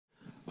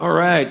All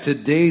right,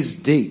 today's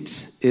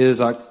date is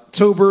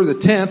October the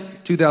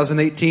 10th,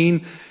 2018,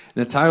 and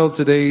the title of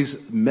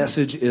today's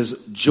message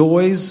is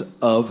Joys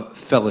of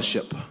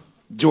Fellowship.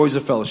 Joys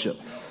of Fellowship.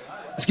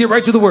 Let's get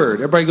right to the word.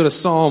 Everybody go to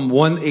Psalm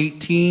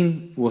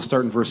 118. We'll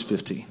start in verse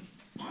 15.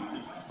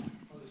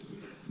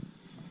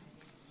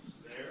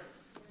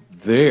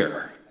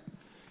 There.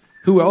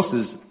 Who else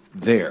is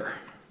there?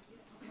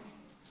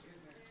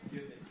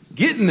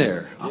 Getting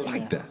there. I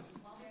like that.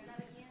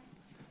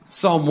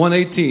 Psalm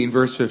 118,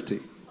 verse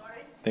 15.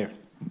 There.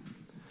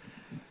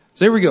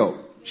 So here we go.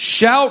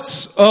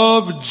 Shouts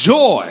of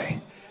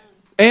joy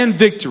and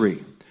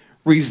victory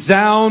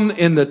resound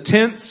in the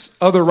tents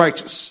of the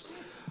righteous.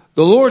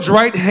 The Lord's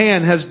right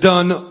hand has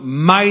done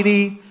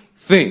mighty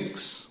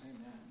things.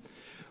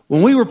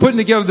 When we were putting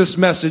together this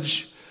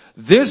message,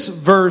 this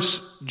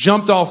verse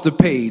jumped off the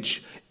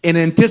page in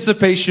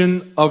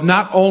anticipation of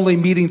not only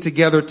meeting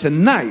together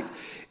tonight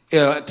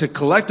to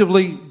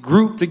collectively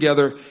group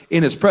together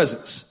in His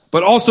presence,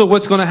 but also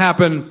what's going to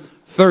happen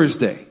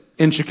Thursday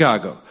in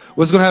Chicago,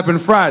 what's going to happen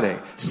Friday,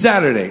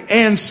 Saturday,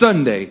 and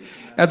Sunday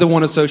at the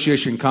One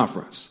Association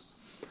Conference.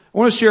 I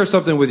want to share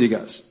something with you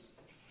guys.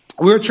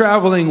 We're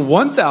traveling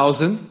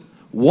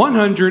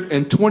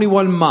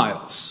 1,121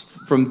 miles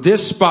from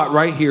this spot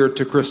right here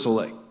to Crystal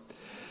Lake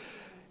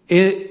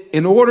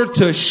in order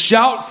to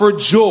shout for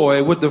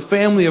joy with the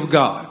family of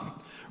God,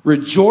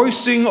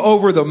 rejoicing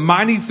over the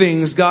mighty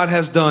things God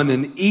has done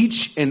in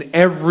each and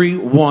every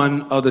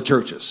one of the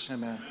churches.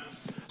 Amen.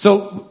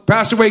 So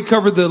Pastor Wade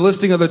covered the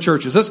listing of the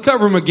churches. Let's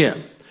cover them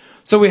again.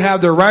 So we have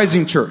the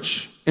Rising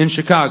Church in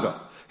Chicago.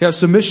 We have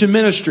Submission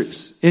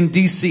Ministries in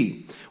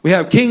D.C. We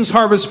have King's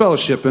Harvest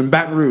Fellowship in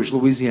Baton Rouge,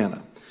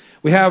 Louisiana.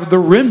 We have the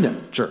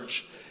Remnant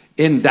Church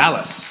in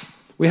Dallas.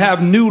 We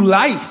have New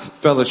Life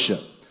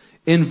Fellowship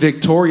in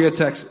Victoria,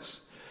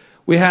 Texas.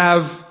 We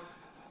have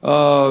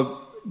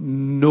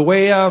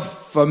Nueva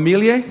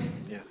Familia.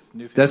 Yes,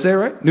 that's it,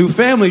 right? New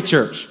Family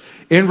Church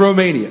in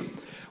Romania.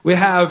 We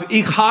have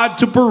Ikhad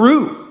to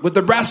Peru with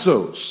the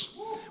Brazos.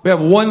 We have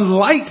One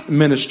Light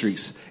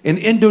Ministries in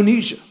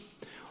Indonesia.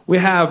 We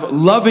have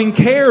Loving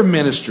Care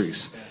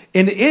Ministries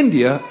in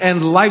India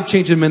and Life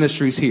Changing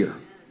Ministries here.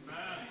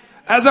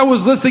 As I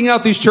was listing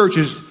out these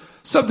churches,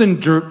 something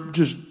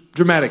just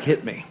dramatic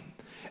hit me.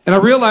 And I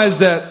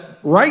realized that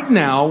right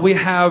now we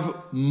have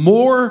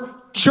more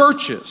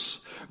churches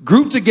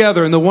grouped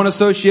together in the One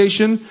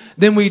Association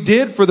than we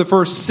did for the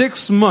first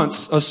 6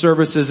 months of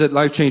services at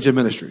Life Changing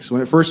Ministries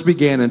when it first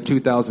began in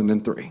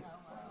 2003.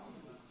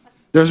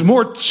 There's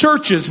more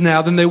churches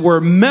now than there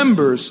were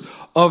members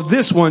of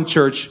this one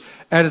church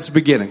at its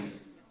beginning.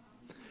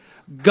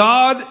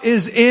 God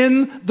is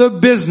in the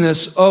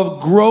business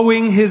of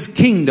growing His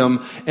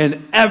kingdom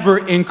and ever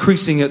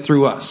increasing it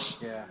through us.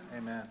 Yeah,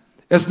 amen.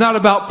 It's not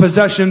about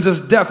possessions.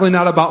 It's definitely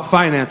not about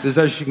finances,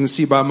 as you can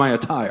see by my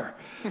attire.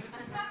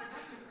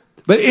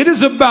 But it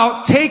is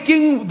about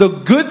taking the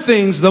good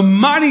things, the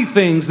mighty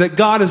things that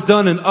God has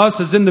done in us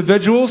as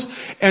individuals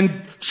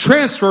and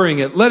transferring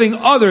it, letting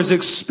others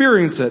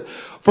experience it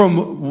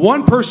from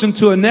one person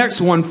to the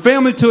next, one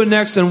family to the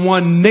next, and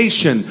one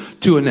nation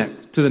to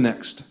the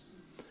next.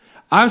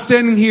 I'm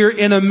standing here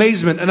in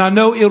amazement, and I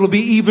know it'll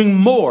be even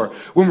more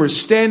when we're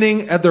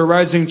standing at the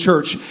Rising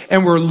Church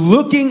and we're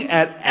looking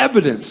at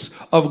evidence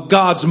of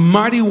God's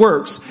mighty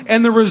works.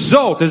 And the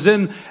result is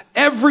in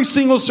every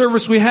single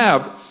service we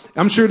have.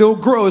 I'm sure it'll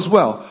grow as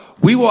well.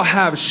 We will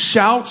have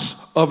shouts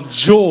of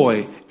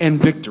joy and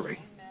victory.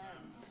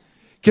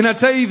 Can I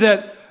tell you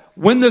that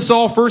when this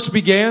all first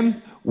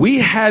began, we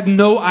had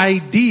no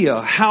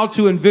idea how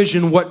to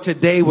envision what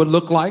today would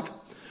look like,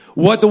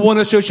 what the One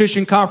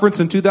Association Conference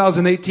in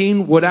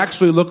 2018 would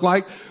actually look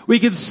like. We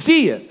could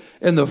see it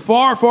in the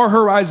far, far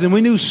horizon.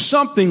 We knew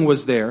something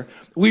was there.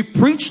 We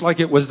preached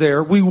like it was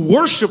there. We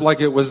worshiped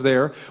like it was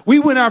there. We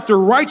went after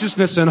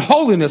righteousness and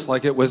holiness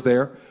like it was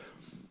there.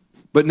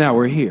 But now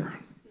we're here.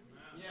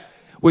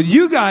 With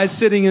you guys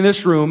sitting in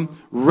this room,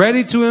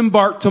 ready to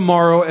embark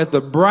tomorrow at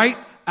the bright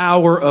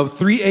hour of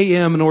 3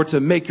 a.m. in order to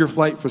make your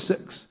flight for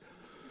 6.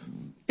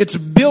 It's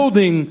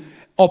building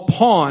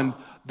upon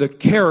the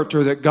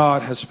character that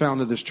God has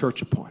founded this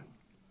church upon.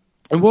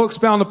 And we'll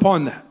expound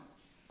upon that.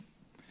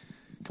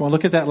 Come on,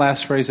 look at that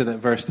last phrase of that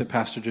verse that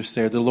Pastor just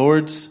said. The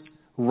Lord's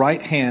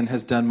right hand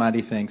has done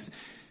mighty things.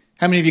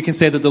 How many of you can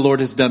say that the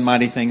Lord has done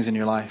mighty things in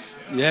your life?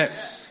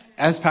 Yes.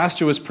 As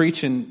Pastor was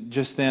preaching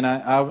just then,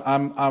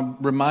 I'm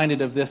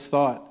reminded of this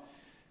thought.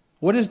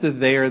 What is the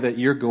there that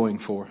you're going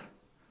for?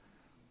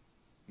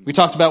 We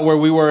talked about where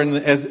we were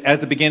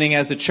at the beginning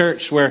as a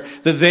church, where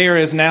the there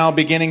is now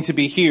beginning to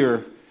be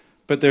here,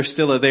 but there's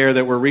still a there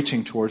that we're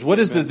reaching towards. What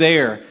is the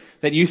there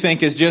that you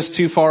think is just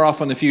too far off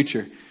in the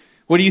future?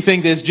 What do you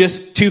think is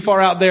just too far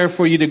out there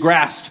for you to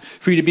grasp,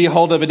 for you to be a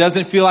hold of? It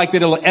doesn't feel like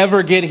that it'll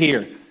ever get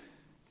here.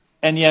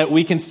 And yet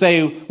we can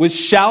say with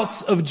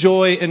shouts of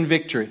joy and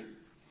victory.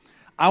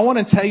 I want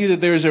to tell you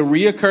that there is a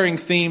reoccurring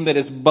theme that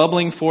is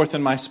bubbling forth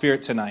in my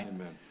spirit tonight.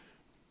 Amen.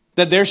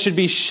 that there should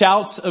be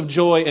shouts of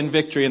joy and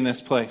victory in this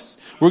place.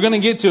 We're going to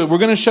get to it. We're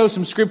going to show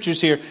some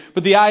scriptures here.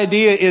 But the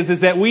idea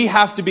is that we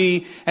have to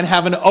be and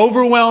have an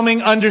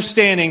overwhelming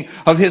understanding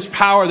of His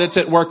power that's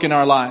at work in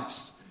our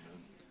lives.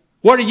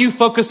 What are you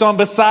focused on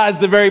besides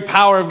the very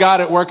power of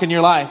God at work in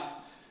your life?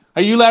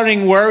 Are you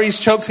letting worries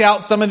choke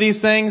out some of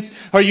these things?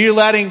 Are you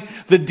letting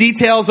the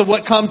details of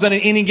what comes on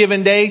any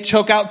given day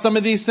choke out some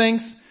of these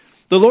things?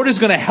 The Lord is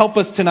going to help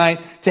us tonight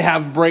to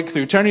have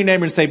breakthrough. Turn to your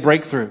neighbor and say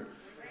breakthrough.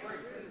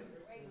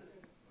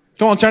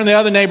 Come on, turn to the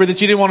other neighbor that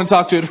you didn't want to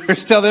talk to at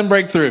first. Tell them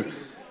breakthrough.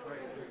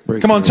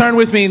 Come on, turn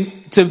with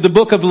me to the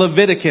book of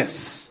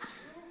Leviticus.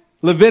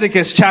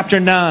 Leviticus chapter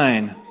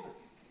 9.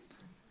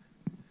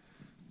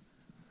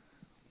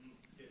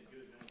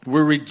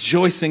 We're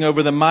rejoicing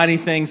over the mighty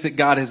things that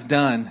God has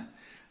done.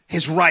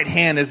 His right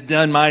hand has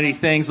done mighty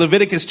things.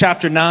 Leviticus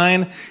chapter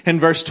 9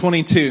 and verse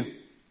 22.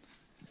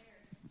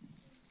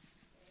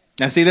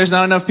 Now see, there's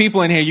not enough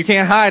people in here. You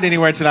can't hide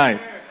anywhere tonight.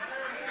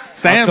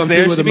 Sam's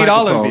there. She beat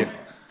all of you.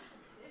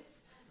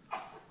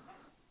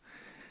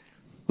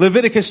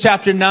 Leviticus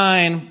chapter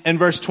 9 and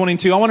verse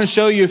 22. I want to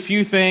show you a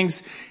few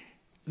things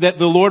that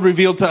the Lord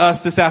revealed to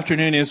us this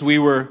afternoon as we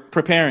were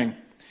preparing.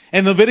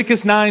 In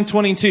Leviticus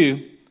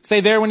 9:22, say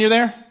there when you're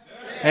there.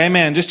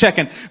 Amen. Just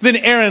checking. Then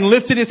Aaron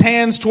lifted his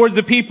hands toward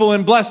the people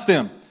and blessed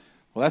them.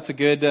 Well, that's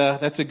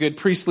a good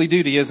priestly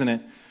duty, isn't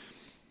it?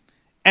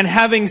 And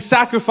having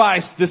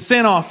sacrificed the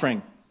sin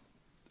offering,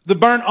 the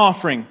burnt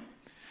offering,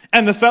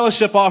 and the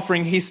fellowship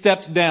offering, he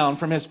stepped down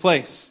from his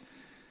place.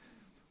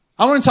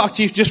 I want to talk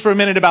to you just for a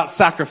minute about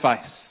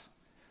sacrifice.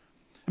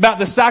 About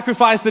the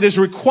sacrifice that is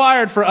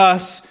required for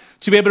us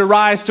to be able to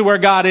rise to where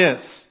God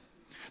is.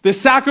 The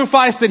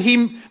sacrifice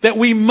that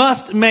we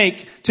must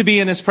make to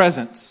be in His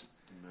presence.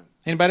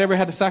 Anybody ever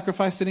had to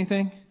sacrifice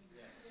anything?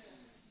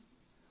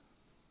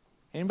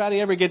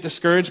 Anybody ever get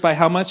discouraged by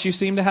how much you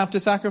seem to have to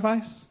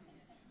sacrifice?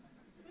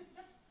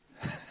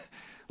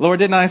 Lord,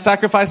 didn't I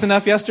sacrifice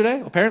enough yesterday?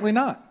 Well, apparently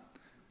not.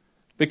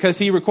 Because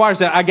He requires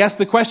that. I guess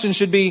the question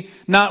should be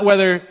not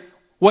whether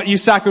what you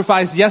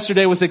sacrificed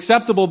yesterday was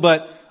acceptable,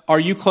 but are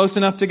you close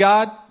enough to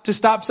God to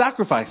stop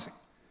sacrificing?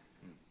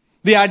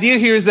 The idea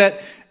here is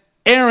that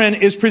Aaron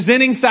is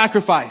presenting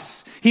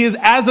sacrifice. He is,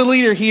 as a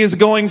leader, he is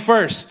going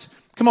first.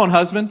 Come on,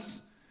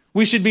 husbands.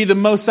 We should be the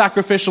most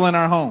sacrificial in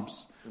our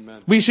homes.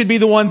 Amen. We should be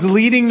the ones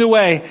leading the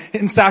way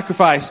in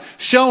sacrifice.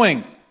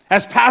 Showing,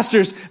 as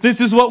pastors, this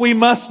is what we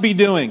must be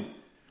doing,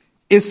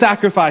 is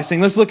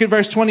sacrificing. Let's look at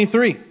verse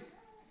 23.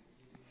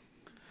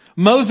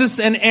 Moses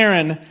and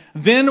Aaron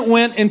then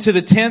went into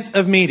the tent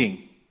of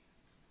meeting.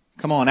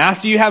 Come on,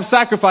 after you have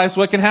sacrifice,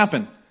 what can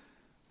happen?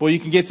 Well, you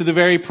can get to the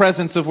very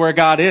presence of where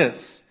God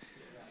is.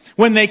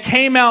 When they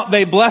came out,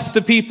 they blessed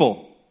the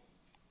people.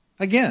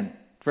 Again,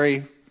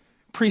 very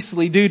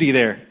priestly duty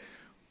there.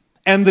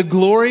 And the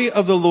glory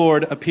of the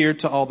Lord appeared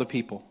to all the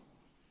people.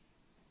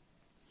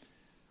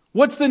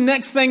 What's the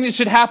next thing that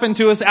should happen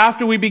to us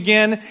after we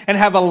begin and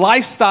have a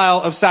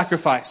lifestyle of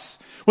sacrifice?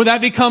 Where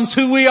that becomes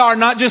who we are,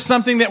 not just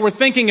something that we're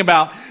thinking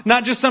about,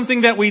 not just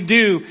something that we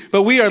do,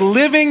 but we are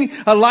living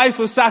a life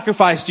of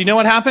sacrifice. Do you know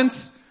what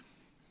happens?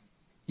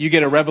 You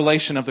get a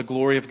revelation of the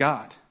glory of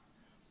God.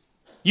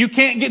 You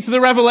can't get to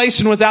the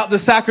revelation without the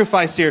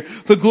sacrifice here.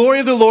 The glory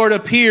of the Lord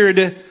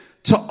appeared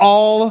to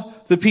all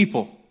the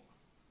people.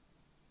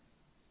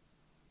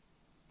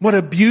 What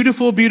a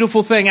beautiful,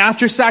 beautiful thing.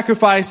 After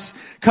sacrifice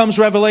comes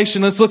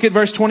revelation. Let's look at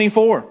verse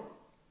 24.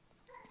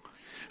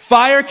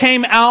 Fire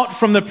came out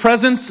from the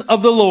presence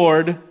of the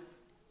Lord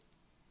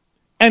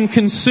and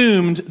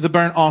consumed the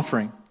burnt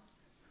offering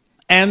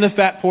and the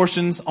fat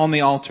portions on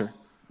the altar.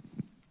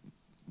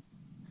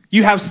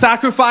 You have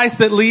sacrifice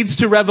that leads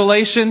to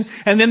revelation,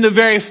 and then the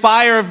very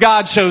fire of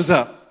God shows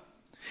up.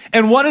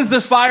 And what does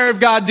the fire of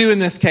God do in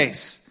this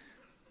case?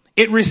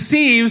 It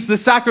receives the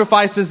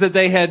sacrifices that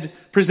they had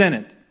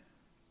presented.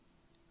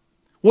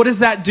 What does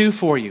that do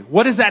for you?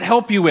 What does that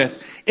help you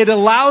with? It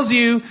allows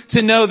you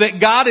to know that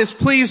God is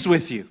pleased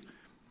with you.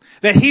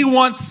 That He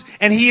wants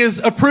and He is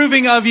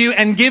approving of you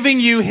and giving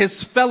you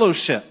His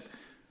fellowship.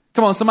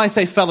 Come on, somebody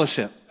say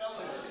fellowship.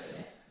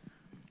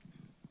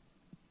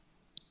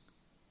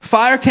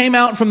 Fire came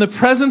out from the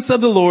presence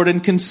of the Lord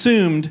and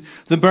consumed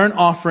the burnt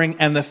offering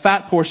and the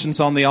fat portions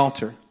on the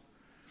altar.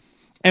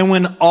 And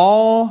when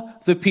all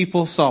the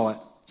people saw it,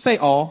 say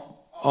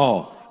all.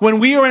 All. When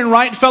we are in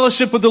right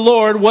fellowship with the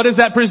Lord, what does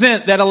that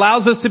present? That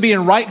allows us to be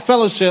in right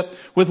fellowship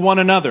with one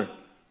another.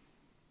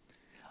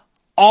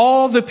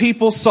 All the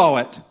people saw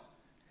it.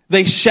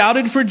 They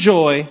shouted for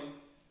joy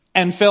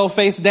and fell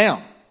face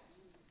down.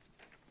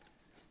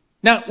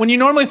 Now, when you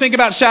normally think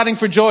about shouting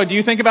for joy, do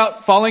you think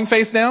about falling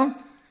face down?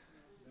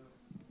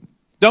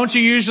 Don't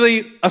you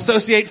usually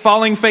associate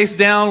falling face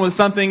down with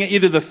something,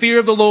 either the fear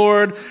of the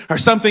Lord or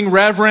something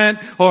reverent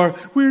or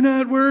we're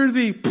not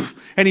worthy,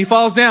 and he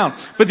falls down.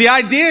 But the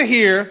idea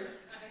here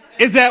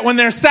is that when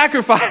there's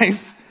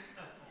sacrifice,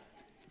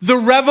 the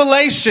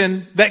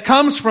revelation that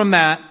comes from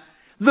that,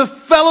 the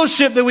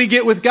fellowship that we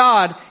get with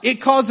God,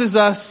 it causes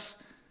us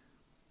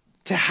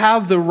to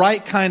have the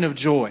right kind of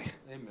joy.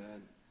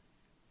 Amen.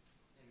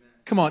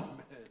 Come on.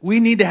 We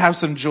need to have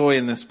some joy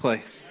in this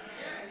place.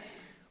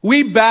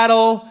 We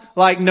battle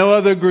like no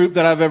other group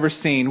that I've ever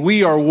seen.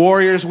 We are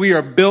warriors. We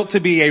are built to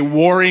be a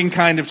warring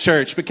kind of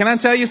church. But can I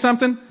tell you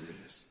something?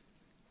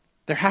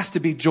 There has to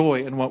be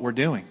joy in what we're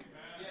doing.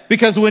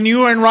 Because when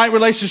you are in right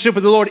relationship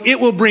with the Lord, it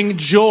will bring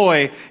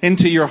joy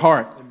into your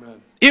heart.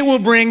 Amen. It will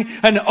bring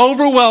an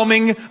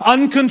overwhelming,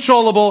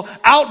 uncontrollable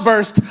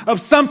outburst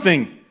of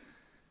something,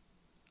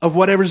 of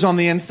whatever's on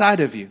the inside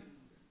of you.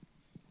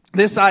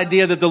 This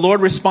idea that the Lord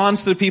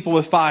responds to the people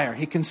with fire.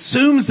 He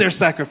consumes their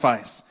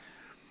sacrifice.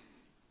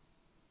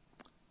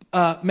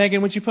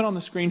 Megan, would you put on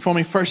the screen for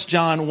me 1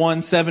 John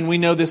 1:7? We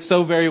know this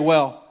so very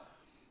well.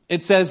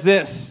 It says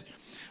this,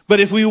 but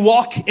if we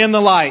walk in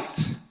the light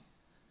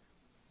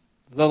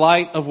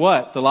of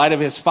what? The light of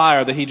his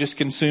fire that he just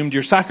consumed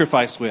your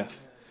sacrifice with.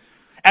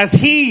 As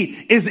he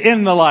is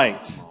in the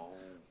light,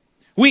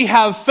 we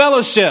have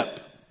fellowship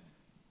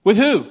with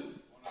who?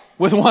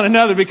 With one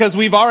another, because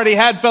we've already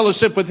had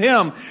fellowship with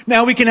him.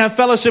 Now we can have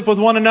fellowship with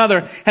one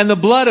another. And the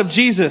blood of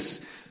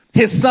Jesus,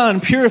 his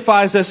son,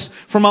 purifies us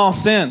from all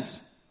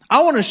sins.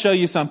 I want to show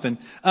you something.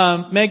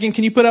 Megan,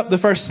 can you put up the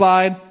first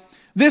slide?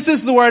 This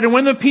is the word. And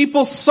when the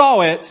people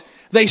saw it,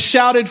 they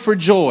shouted for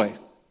joy.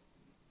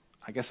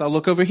 I guess I'll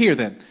look over here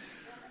then.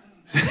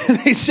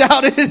 They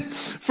shouted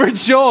for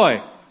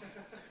joy.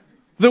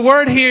 The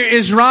word here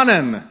is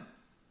ranan,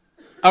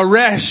 a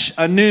resh,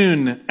 a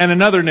noon, and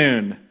another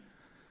noon.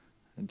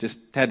 I just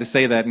had to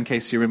say that in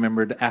case you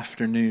remembered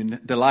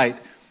afternoon delight.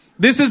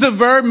 This is a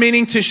verb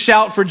meaning to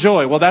shout for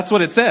joy. Well, that's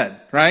what it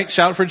said, right?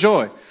 Shout for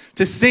joy.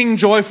 To sing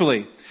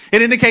joyfully.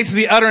 It indicates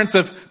the utterance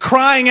of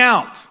crying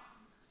out.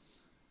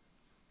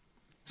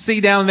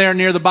 See down there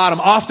near the bottom.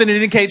 Often it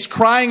indicates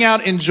crying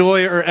out in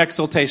joy or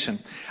exultation.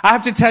 I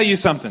have to tell you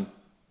something.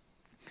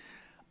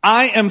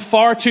 I am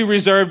far too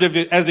reserved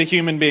as a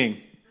human being.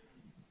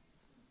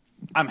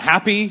 I'm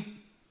happy.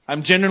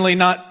 I'm generally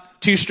not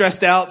too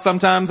stressed out.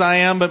 Sometimes I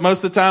am, but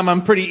most of the time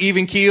I'm pretty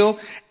even keel.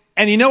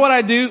 And you know what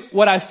I do?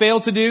 What I fail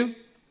to do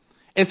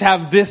is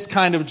have this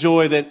kind of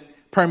joy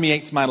that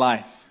permeates my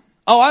life.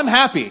 Oh, I'm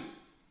happy.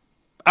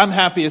 I'm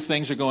happy as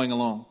things are going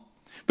along.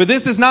 But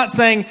this is not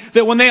saying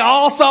that when they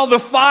all saw the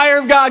fire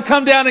of God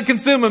come down and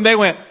consume them, they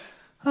went,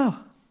 oh,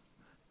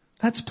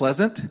 that's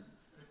pleasant.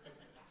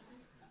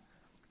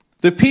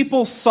 The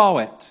people saw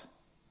it.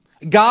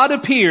 God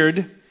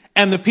appeared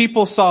and the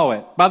people saw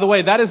it. By the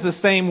way, that is the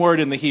same word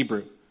in the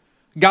Hebrew.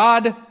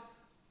 God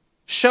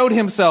showed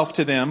himself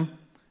to them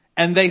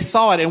and they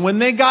saw it. And when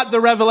they got the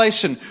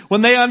revelation,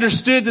 when they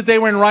understood that they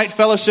were in right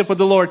fellowship with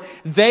the Lord,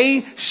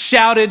 they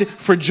shouted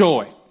for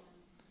joy.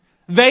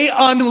 They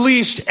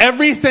unleashed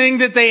everything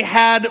that they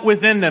had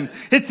within them.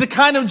 It's the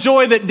kind of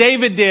joy that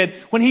David did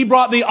when he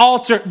brought the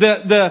altar,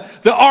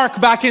 the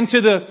ark back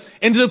into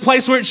the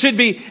place where it should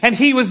be. And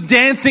he was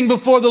dancing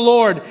before the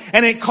Lord.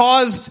 And it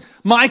caused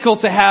Michael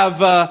to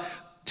have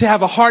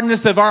a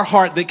hardness of our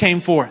heart that came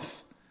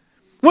forth.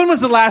 When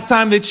was the last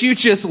time that you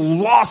just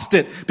lost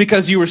it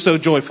because you were so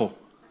joyful?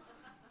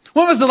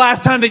 When was the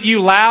last time that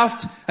you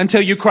laughed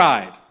until you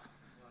cried?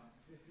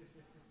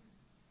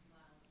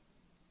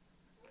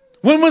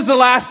 When was the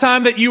last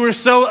time that you were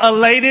so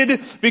elated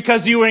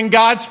because you were in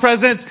God's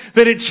presence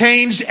that it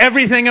changed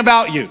everything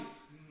about you?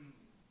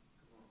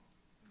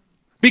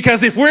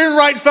 Because if we're in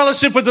right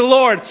fellowship with the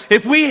Lord,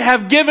 if we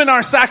have given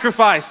our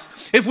sacrifice,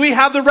 if we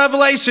have the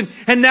revelation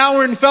and now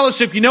we're in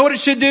fellowship, you know what it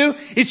should do?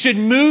 It should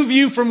move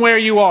you from where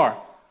you are.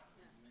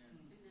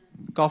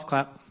 Golf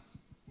clap.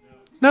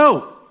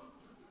 No,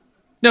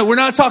 we're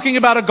not talking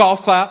about a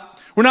golf clap.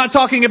 We're not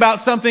talking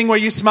about something where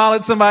you smile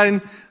at somebody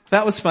and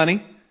that was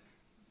funny.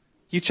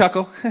 You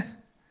chuckle.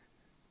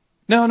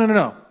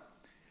 No.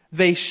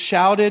 They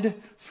shouted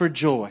for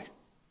joy.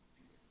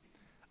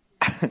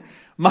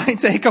 My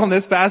take on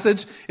this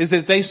passage is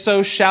that they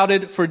so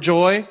shouted for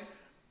joy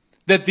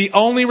that the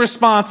only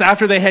response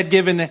after they had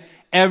given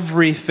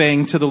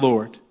everything to the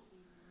Lord,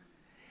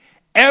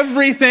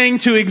 everything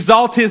to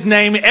exalt his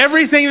name,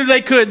 everything that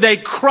they could, they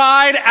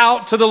cried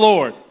out to the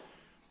Lord.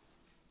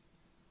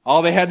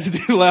 All they had to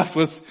do left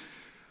was...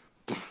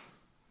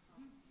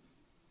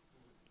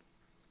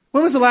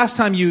 When was the last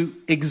time you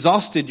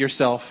exhausted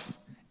yourself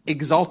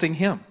exalting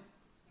him?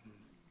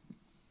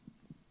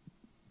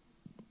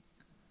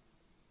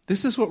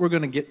 This is what we're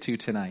going to get to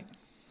tonight.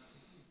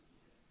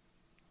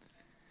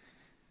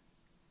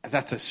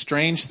 That's a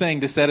strange thing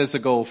to set as a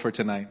goal for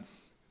tonight.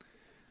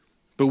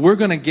 But we're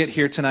going to get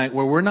here tonight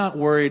where we're not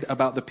worried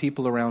about the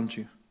people around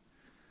you.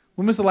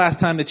 When was the last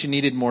time that you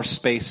needed more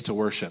space to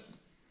worship?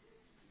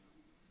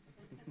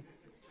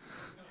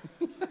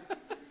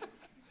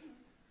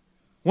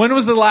 When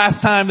was the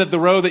last time that the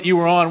row that you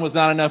were on was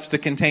not enough to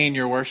contain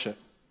your worship?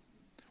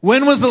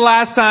 When was the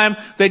last time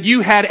that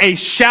you had a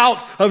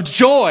shout of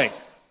joy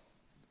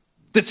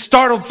that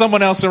startled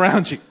someone else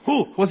around you?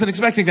 Ooh, wasn't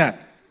expecting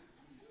that.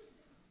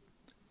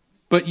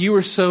 But you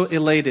were so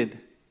elated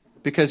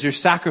because your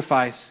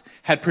sacrifice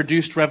had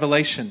produced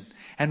revelation,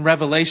 and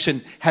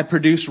revelation had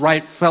produced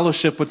right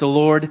fellowship with the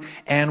Lord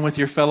and with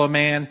your fellow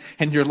man,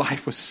 and your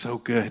life was so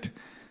good.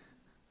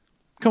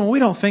 Come on, we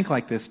don't think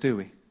like this, do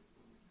we?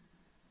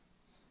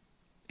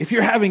 If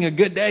you're having a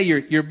good day,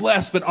 you're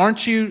blessed, but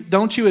don't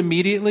you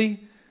immediately,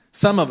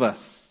 some of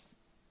us,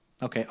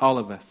 okay, all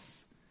of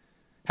us,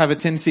 have a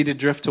tendency to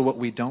drift to what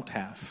we don't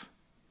have,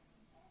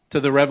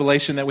 to the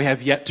revelation that we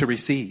have yet to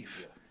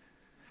receive,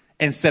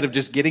 instead of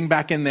just getting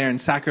back in there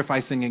and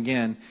sacrificing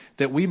again,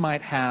 that we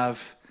might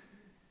have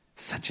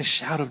such a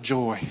shout of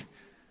joy.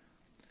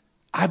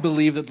 I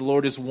believe that the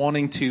Lord is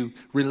wanting to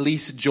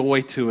release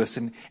joy to us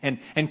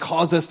and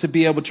cause us to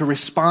be able to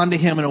respond to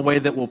Him in a way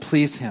that will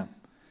please Him.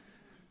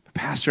 But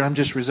Pastor, I'm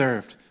just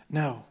reserved.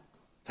 No,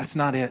 that's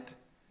not it.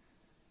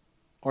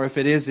 Or if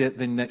it is it,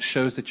 then that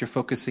shows that you're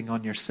focusing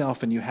on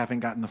yourself and you haven't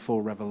gotten the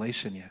full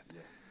revelation yet.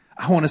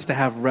 I want us to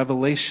have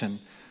revelation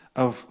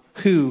of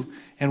who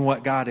and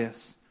what God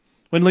is.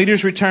 When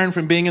leaders return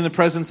from being in the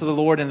presence of the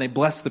Lord and they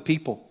bless the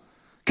people,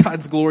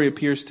 God's glory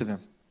appears to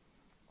them.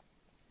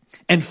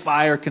 And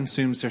fire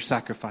consumes their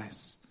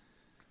sacrifice.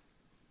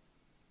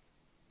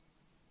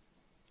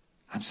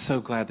 I'm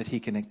so glad that He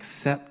can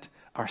accept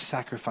our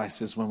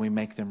sacrifices when we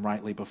make them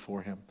rightly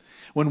before Him.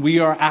 When we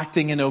are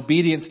acting in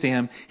obedience to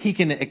Him, He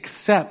can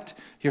accept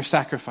your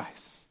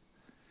sacrifice.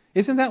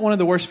 Isn't that one of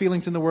the worst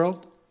feelings in the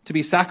world? To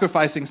be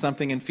sacrificing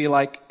something and feel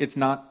like it's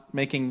not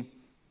making,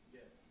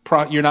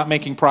 you're not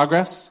making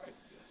progress?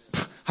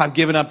 I've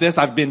given up this.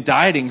 I've been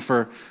dieting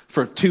for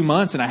 2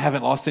 months and I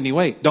haven't lost any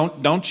weight.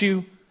 Don't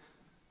you?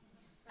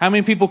 How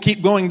many people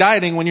keep going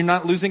dieting when you're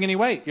not losing any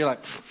weight? You're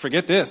like,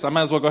 forget this. I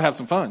might as well go have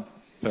some fun.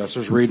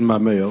 Pastor's reading my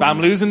mail. If I'm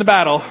losing the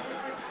battle,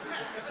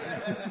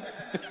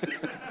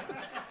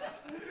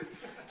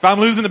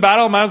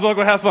 I might as well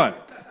go have fun.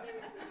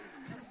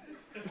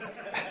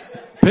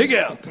 Pig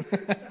out.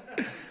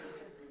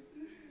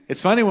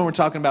 It's funny when we're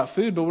talking about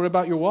food, but what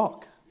about your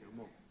walk?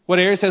 What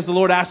areas has the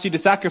Lord asked you to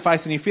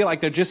sacrifice and you feel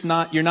like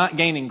you're not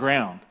gaining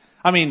ground?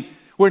 I mean,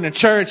 we're in a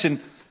church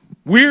and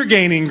we're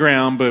gaining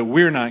ground, but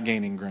we're not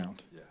gaining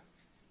ground.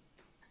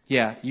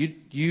 Yeah,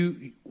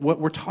 what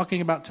we're talking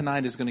about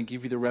tonight is going to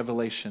give you the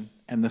revelation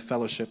and the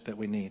fellowship that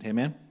we need.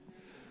 Amen?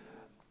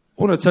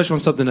 I want to touch on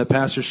something that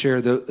Pastor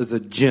shared that is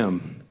a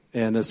gem.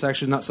 And it's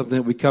actually not something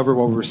that we covered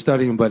while we were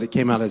studying, but it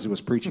came out as he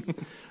was preaching.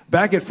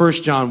 Back at 1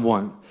 John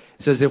 1,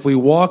 it says, if we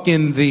walk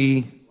in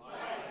the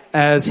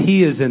as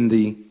He is in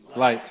the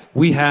light,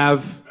 we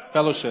have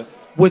fellowship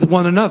with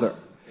one another.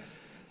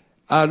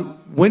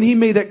 When he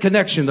made that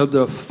connection of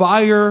the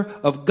fire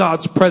of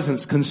God's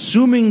presence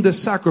consuming the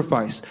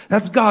sacrifice,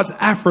 that's God's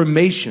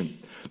affirmation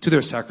to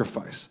their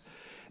sacrifice.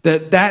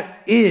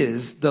 That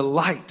is the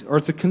light, or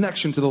it's a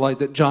connection to the light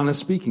that John is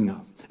speaking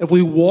of. If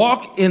we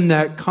walk in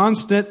that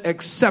constant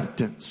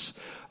acceptance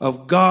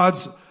of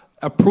God's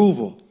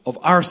approval of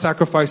our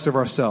sacrifice of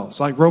ourselves,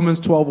 like Romans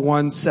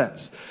 12:1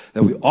 says,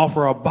 that we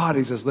offer our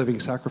bodies as living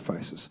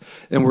sacrifices,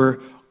 and we're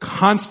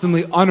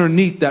constantly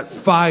underneath that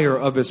fire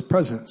of His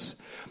presence,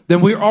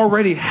 then we're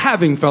already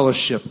having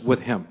fellowship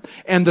with Him.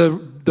 And the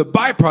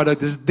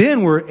byproduct is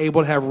then we're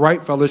able to have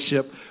right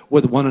fellowship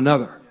with one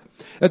another.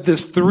 That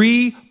this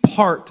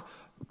 3-part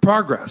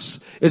progress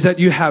is that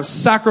you have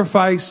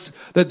sacrifice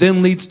that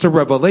then leads to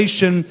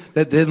revelation,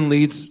 that then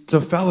leads to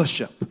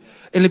fellowship.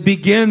 And it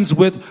begins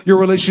with your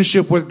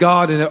relationship with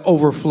God and it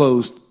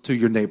overflows to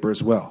your neighbor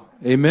as well.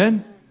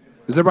 Amen?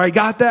 Has everybody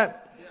got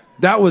that?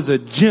 That was a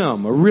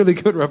gem, a really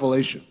good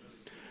revelation.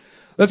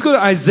 Let's go to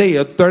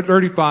Isaiah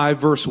 35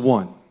 verse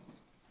 1.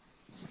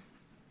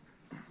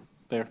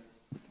 There.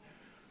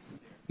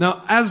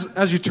 Now, as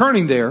you're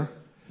turning there,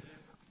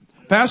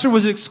 Pastor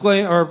was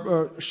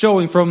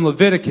showing from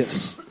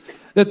Leviticus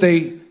that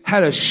they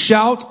had a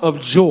shout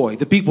of joy,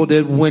 the people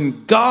did,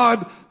 when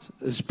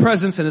God's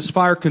presence and His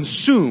fire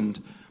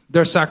consumed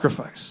their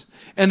sacrifice.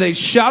 And they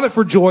shouted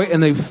for joy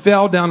and they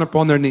fell down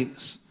upon their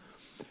knees.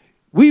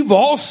 We've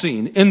all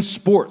seen in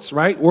sports,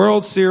 right?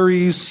 World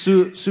Series,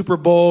 Super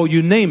Bowl,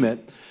 you name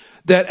it,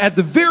 that at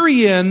the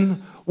very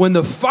end, when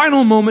the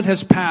final moment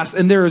has passed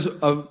and there is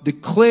a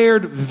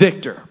declared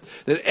victor,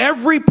 that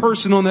every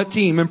person on that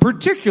team, and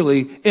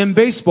particularly in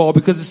baseball,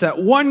 because it's that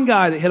one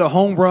guy that hit a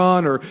home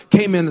run or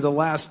came into the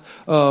last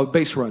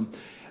base run,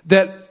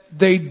 that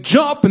they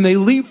jump and they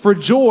leap for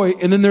joy,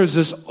 and then there's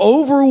this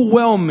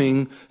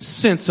overwhelming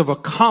sense of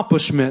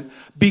accomplishment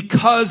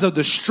because of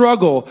the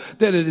struggle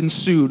that had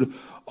ensued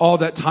all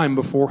that time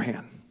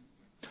beforehand.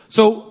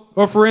 So,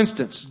 or for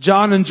instance,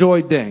 John and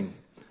Joy Dang.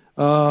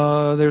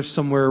 There's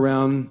somewhere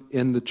around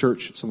in the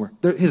church somewhere.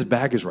 His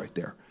bag is right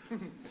there.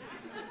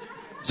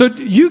 So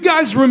you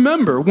guys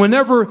remember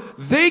whenever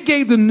they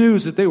gave the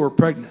news that they were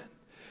pregnant,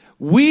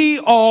 we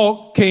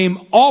all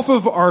came off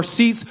of our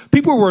seats.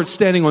 People were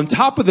standing on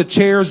top of the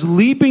chairs,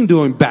 leaping,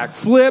 doing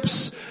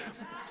backflips.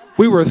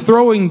 We were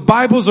throwing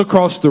Bibles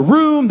across the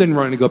room, then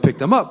running to go pick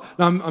them up.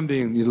 Now, I'm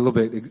being a little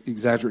bit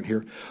exaggerating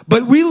here.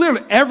 But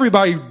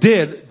everybody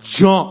did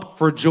jump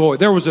for joy.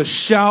 There was a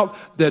shout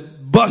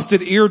that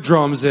busted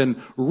eardrums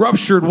and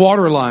ruptured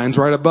water lines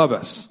right above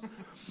us.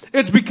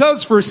 It's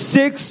because for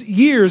 6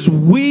 years,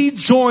 we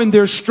joined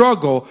their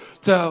struggle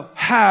to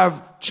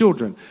have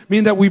children.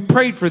 Meaning that we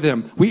prayed for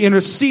them. We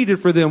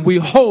interceded for them. We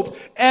hoped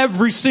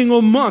every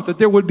single month that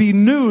there would be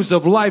news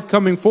of life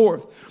coming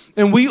forth.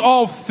 And we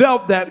all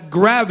felt that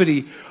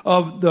gravity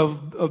of the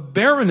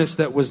barrenness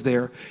that was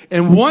there.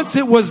 And once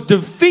it was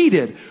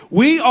defeated,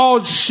 we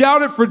all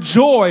shouted for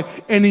joy.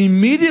 And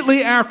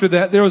immediately after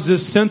that, there was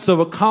this sense of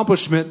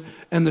accomplishment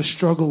and the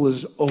struggle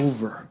is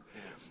over.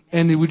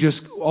 And we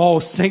just all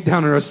sank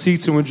down in our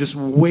seats and we just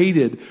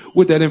waited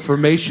with that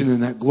information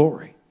and that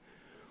glory.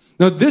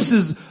 Now, this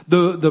is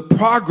the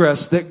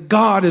progress that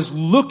God is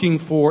looking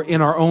for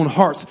in our own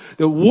hearts.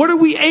 That what are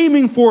we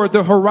aiming for at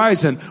the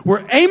horizon?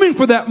 We're aiming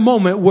for that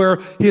moment where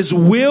His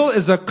will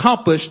is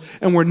accomplished,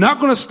 and we're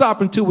not going to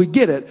stop until we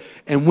get it.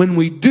 And when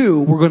we do,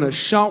 we're going to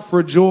shout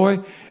for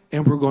joy,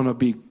 and we're going to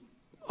be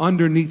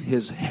underneath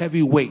His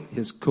heavy weight,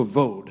 His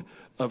kavod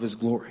of His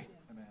glory.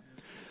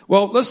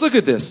 Well, let's look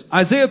at this.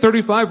 Isaiah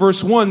 35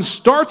 verse 1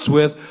 starts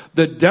with,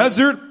 the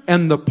desert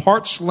and the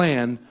parched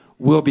land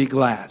will be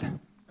glad.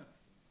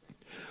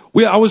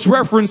 I was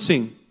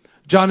referencing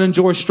John and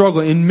Joy's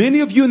struggle, and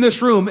many of you in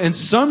this room, in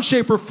some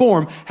shape or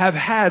form, have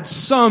had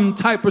some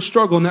type of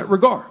struggle in that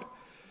regard.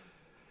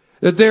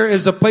 That there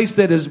is a place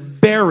that is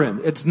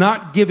barren. It's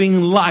not giving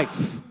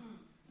life.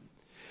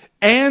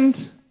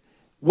 And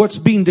what's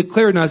being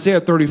declared in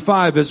Isaiah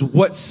 35 is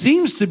what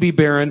seems to be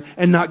barren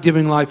and not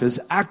giving life is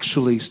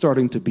actually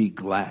starting to be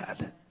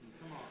glad.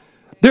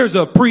 There's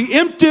a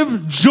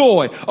preemptive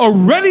joy, a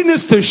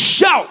readiness to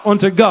shout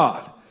unto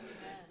God,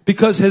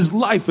 because His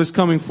life is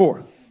coming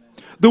forth.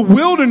 The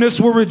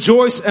wilderness will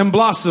rejoice and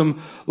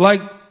blossom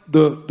like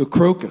the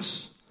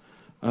crocus.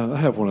 I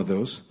have one of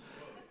those.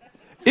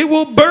 It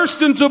will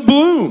burst into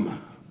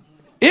bloom.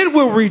 It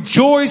will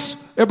rejoice.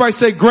 Everybody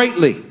say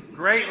greatly.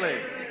 Greatly.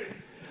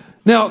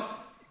 Now,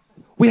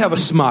 we have a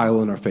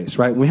smile on our face,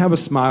 right? When we have a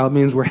smile, it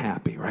means we're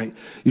happy, right?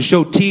 You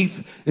show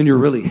teeth and you're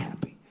really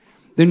happy.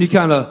 Then you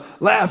kind of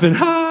laugh and,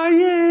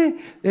 yeah,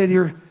 and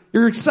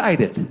you're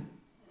excited.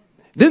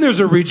 Then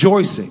there's a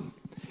rejoicing.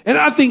 And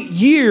I think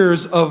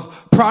years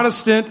of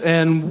Protestant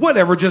and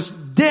whatever,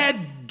 just dead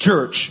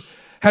church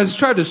has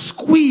tried to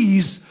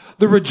squeeze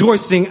the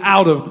rejoicing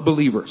out of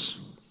believers.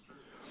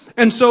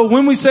 And so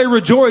when we say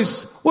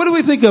rejoice, what do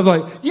we think of?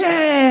 Like,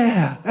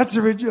 yeah, that's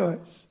a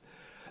rejoice.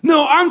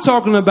 No, I'm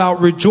talking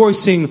about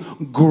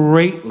rejoicing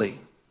greatly.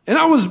 And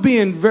I was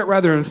being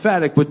rather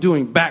emphatic with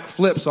doing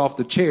backflips off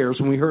the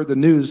chairs when we heard the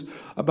news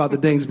about the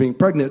Dings being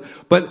pregnant.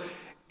 But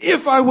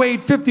if I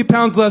weighed 50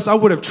 pounds less, I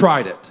would have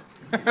tried it.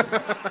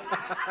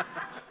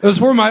 It was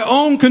for my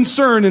own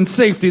concern and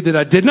safety that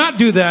I did not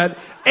do that,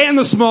 and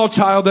the small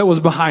child that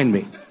was behind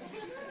me.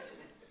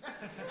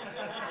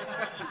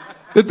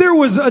 That there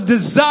was a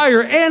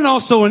desire and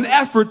also an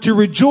effort to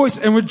rejoice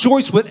and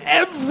rejoice with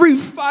every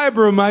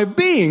fiber of my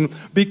being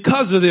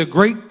because of the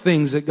great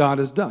things that God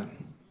has done.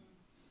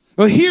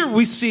 Well, here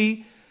we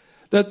see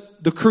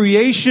that the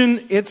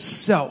creation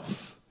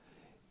itself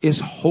is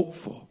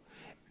hopeful.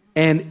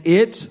 And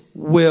it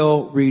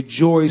will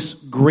rejoice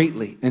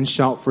greatly and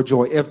shout for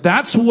joy. If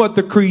that's what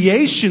the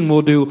creation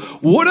will do,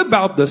 what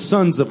about the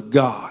sons of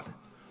God?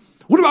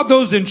 What about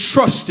those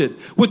entrusted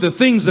with the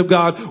things of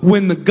God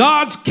when the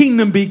God's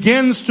kingdom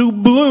begins to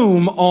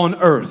bloom on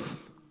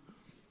earth?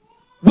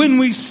 When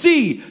we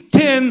see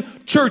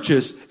 10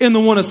 churches in the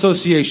one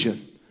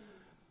association.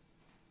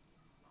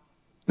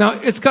 Now,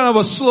 it's kind of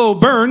a slow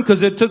burn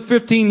because it took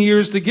 15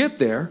 years to get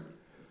there.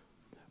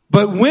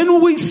 But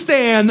when we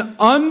stand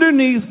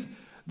underneath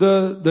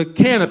the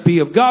canopy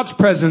of God's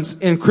presence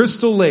in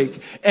Crystal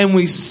Lake and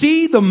we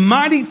see the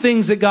mighty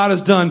things that God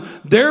has done,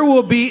 there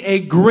will be a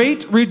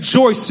great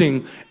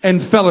rejoicing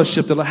and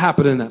fellowship that will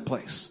happen in that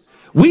place.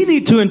 We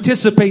need to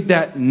anticipate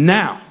that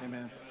now.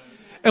 Amen.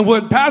 And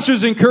what Pastor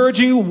is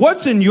encouraging you,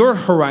 what's in your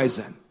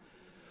horizon?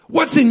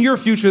 What's in your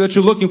future that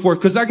you're looking for?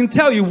 Because I can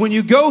tell you, when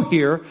you go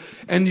here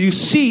and you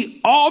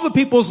see all the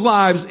people's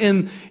lives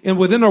in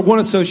within our one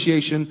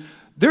association,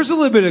 there's a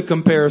little bit of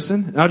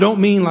comparison. And I don't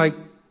mean like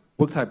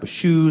what type of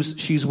shoes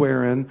she's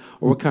wearing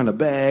or what kind of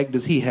bag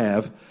does he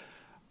have.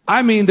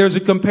 I mean, there's a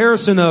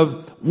comparison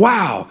of,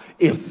 wow,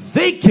 if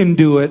they can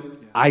do it,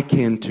 I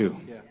can too.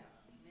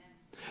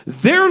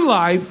 Their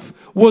life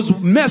was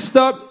messed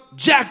up,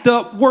 jacked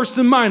up, worse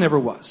than mine ever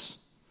was.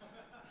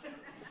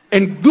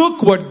 And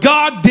look what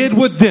God did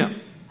with them.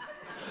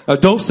 Now,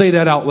 don't say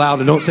that out loud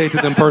and don't say it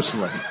to them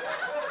personally.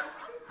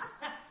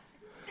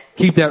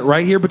 Keep that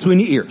right here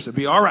between your ears. It'll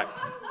be all right.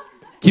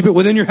 Keep it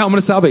within your helmet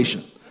of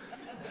salvation.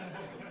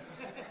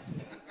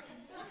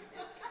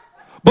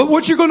 But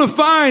what you're going to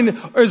find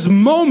is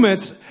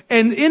moments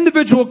and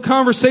individual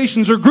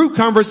conversations or group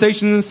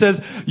conversations that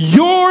says,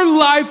 your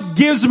life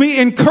gives me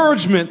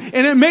encouragement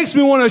and it makes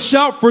me want to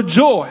shout for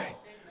joy.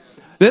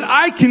 That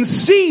I can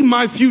see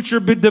my future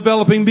be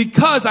developing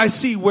because I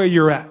see where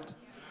you're at.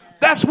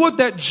 That's what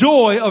that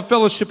joy of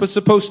fellowship is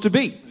supposed to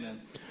be.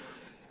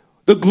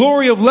 The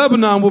glory of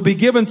Lebanon will be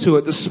given to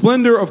it, the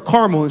splendor of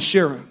Carmel and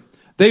Sharon.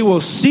 They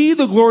will see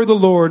the glory of the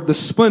Lord, the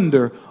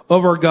splendor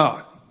of our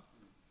God.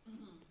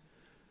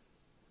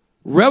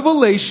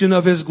 Revelation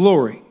of His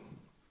glory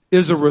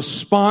is a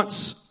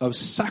response of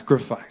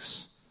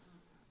sacrifice,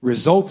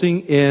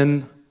 resulting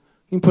in,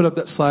 you can put up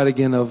that slide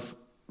again of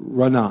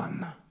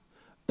Ranan,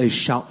 a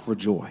shout for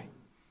joy.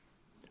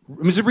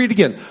 Let me just read it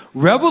again.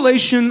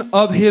 Revelation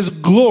of his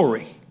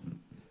glory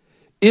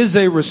is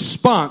a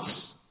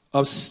response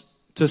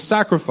to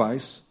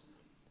sacrifice,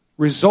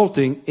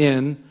 resulting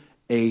in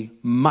a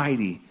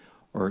mighty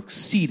or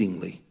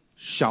exceedingly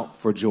shout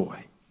for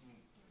joy.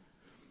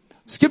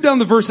 Skip down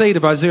to verse 8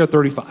 of Isaiah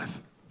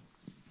 35.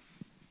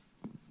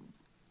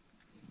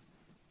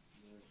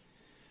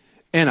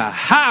 And a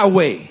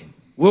highway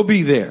will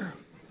be there.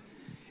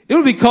 It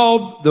will be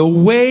called the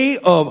way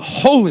of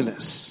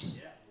holiness.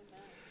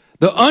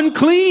 The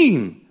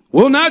unclean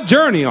will not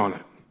journey on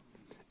it.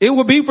 It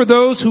will be for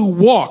those who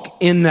walk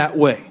in that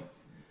way.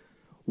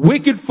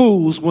 Wicked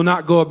fools will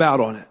not go about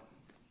on it.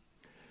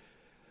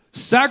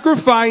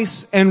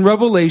 Sacrifice and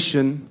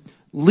revelation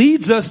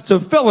leads us to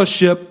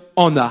fellowship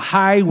on the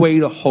highway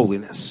to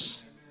holiness.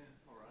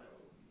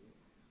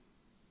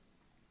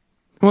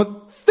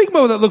 Well, think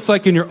about what that looks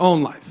like in your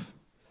own life.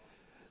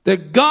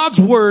 That God's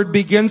word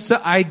begins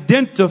to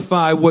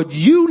identify what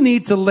you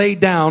need to lay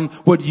down,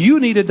 what you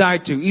need to die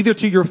to, either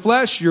to your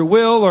flesh, your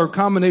will, or a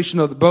combination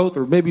of both,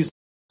 or maybe.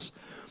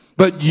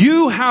 But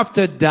you have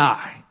to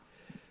die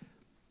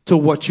to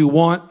what you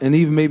want and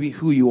even maybe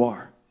who you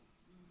are.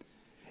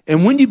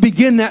 And when you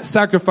begin that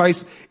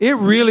sacrifice, it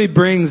really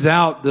brings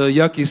out the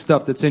yucky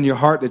stuff that's in your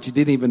heart that you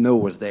didn't even know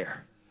was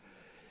there.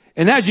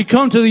 And as you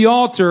come to the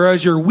altar,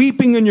 as you're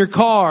weeping in your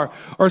car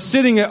or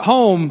sitting at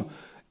home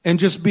and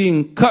just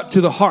being cut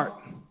to the heart,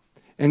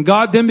 and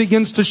God then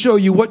begins to show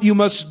you what you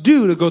must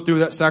do to go through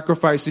that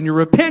sacrifice, and you're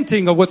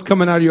repenting of what's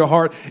coming out of your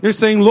heart. You're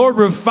saying, Lord,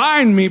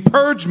 refine me,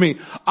 purge me.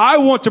 I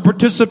want to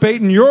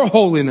participate in your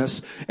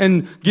holiness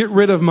and get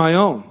rid of my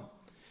own.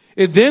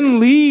 It then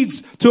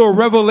leads to a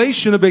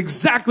revelation of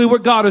exactly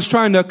what God is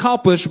trying to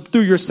accomplish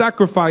through your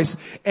sacrifice.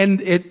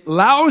 And it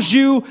allows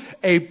you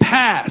a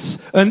pass,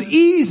 an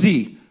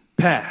easy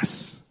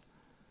pass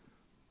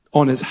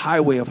on his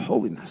highway of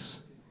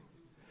holiness.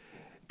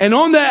 And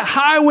on that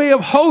highway of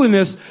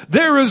holiness,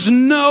 there is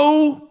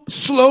no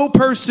slow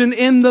person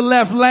in the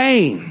left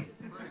lane.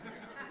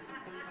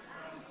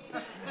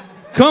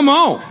 Come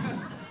on.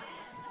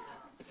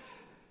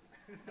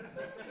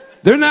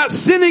 They're not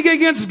sinning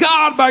against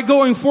God by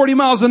going 40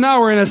 miles an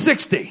hour in a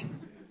 60.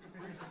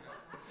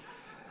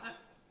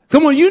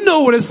 Come on, you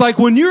know what it's like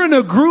when you're in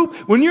a group,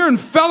 when you're in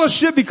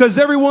fellowship, because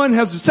everyone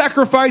has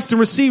sacrificed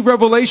and received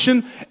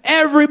revelation.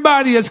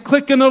 Everybody is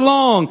clicking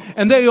along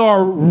and they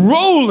are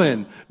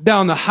rolling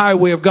down the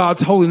highway of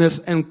God's holiness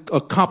and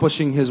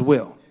accomplishing his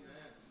will.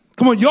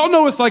 Come on, y'all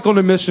know it's like on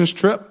a missions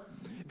trip.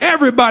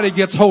 Everybody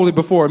gets holy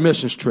before a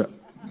missions trip.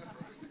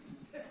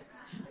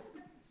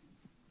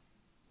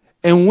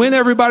 And when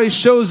everybody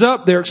shows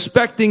up, they're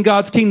expecting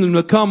God's kingdom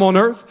to come on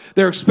earth.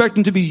 They're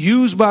expecting to be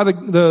used by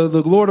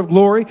the Lord of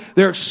glory.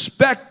 They're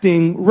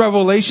expecting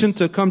revelation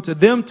to come to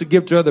them to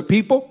give to other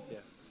people.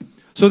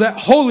 So that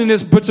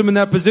holiness puts them in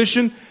that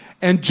position.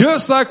 And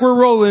just like we're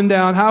rolling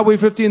down Highway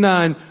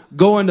 59,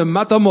 going to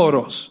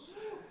Matamoros,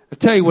 I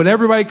tell you, when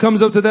everybody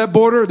comes up to that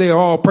border, they are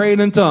all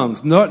praying in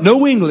tongues.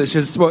 No English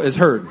is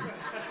heard.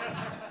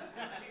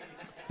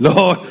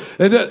 Lord,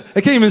 I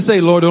can't even say,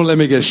 Lord, don't let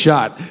me get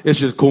shot. It's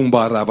just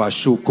kumba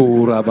rabashuku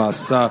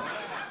rabasa.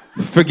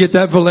 Forget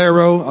that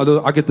Valero.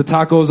 I'll get the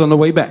tacos on the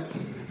way back.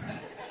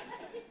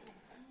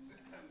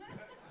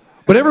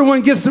 But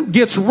everyone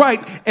gets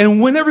right.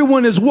 And when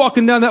everyone is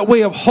walking down that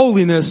way of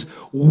holiness,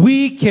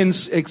 we can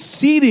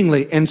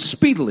exceedingly and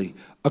speedily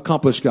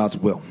accomplish God's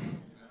will.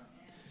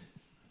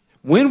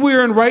 When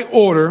we're in right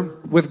order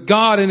with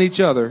God and each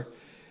other,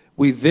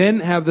 we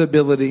then have the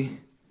ability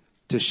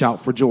to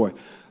shout for joy.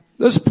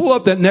 Let's pull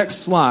up that next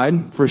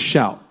slide for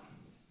shout.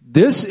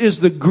 This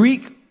is the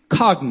Greek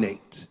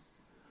cognate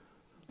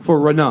for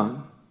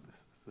Renan.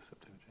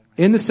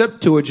 In the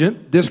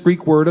Septuagint, this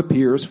Greek word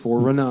appears for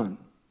Renan.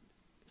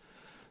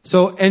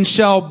 So, and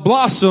shall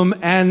blossom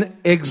and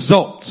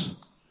exult.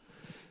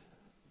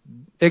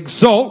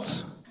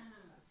 Exult,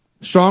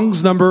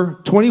 Strong's number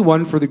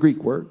 21 for the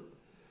Greek word,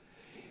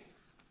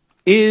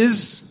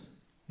 is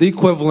the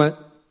equivalent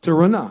to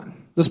Renan.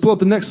 Let's pull up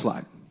the next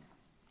slide.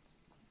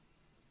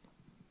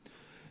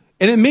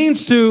 And it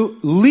means to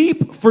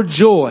leap for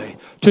joy,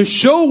 to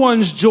show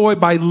one's joy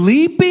by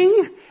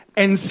leaping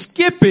and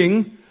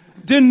skipping,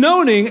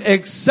 denoting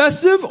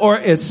excessive or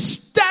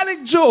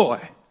ecstatic joy.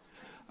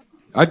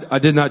 I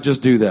did not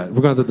just do that.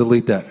 We're going to have to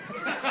delete that.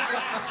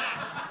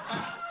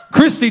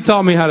 Christy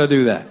taught me how to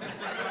do that.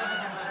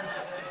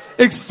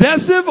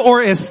 Excessive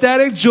or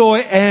ecstatic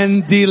joy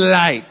and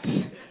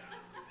delight.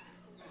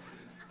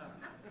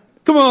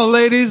 Come on,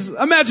 ladies.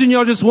 Imagine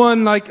y'all just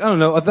won, like, I don't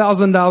know,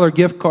 $1,000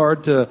 gift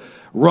card to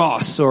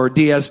Ross or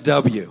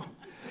DSW.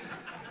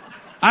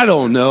 I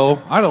don't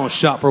know. I don't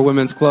shop for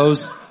women's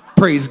clothes.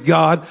 Praise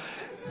God.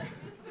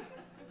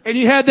 And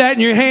you had that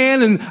in your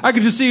hand, and I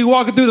could just see you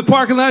walking through the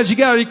parking lot as you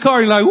got out of your car.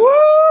 And you're like, woo,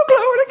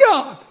 glory to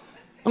God.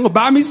 I'm going to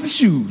buy me some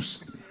shoes.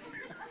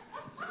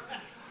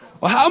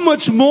 Well, how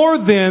much more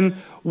then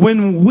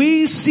when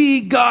we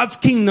see God's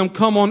kingdom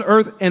come on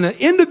earth in an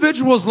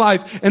individual's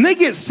life and they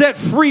get set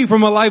free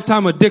from a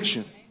lifetime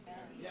addiction?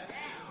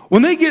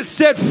 when they get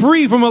set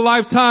free from a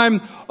lifetime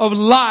of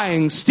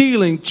lying,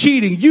 stealing,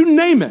 cheating, you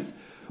name it.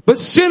 But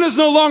sin is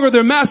no longer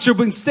their master,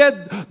 but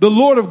instead the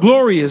Lord of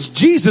glory is.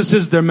 Jesus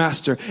is their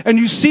master. And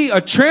you see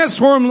a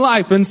transformed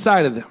life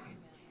inside of them.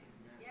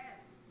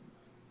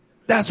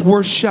 That's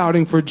worth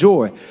shouting for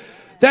joy.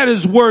 That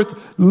is worth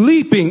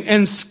leaping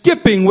and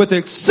skipping with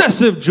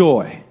excessive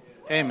joy.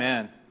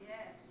 Amen.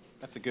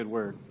 That's a good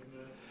word.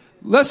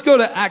 Let's go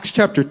to Acts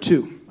chapter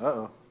 2.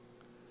 Uh-oh.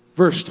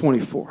 Verse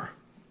 24.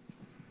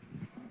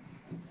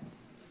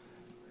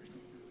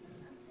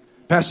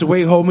 Pastor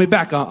Wade, hold me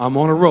back. I'm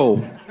on a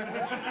roll.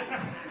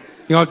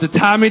 You have to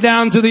tie me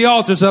down to the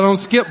altar so I don't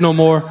skip no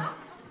more.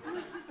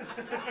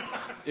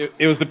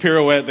 It was the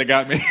pirouette that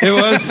got me. It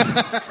was?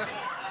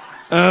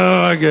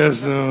 Oh, I guess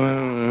so. I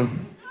don't know.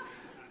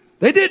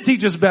 They did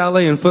teach us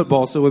ballet and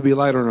football so we'd be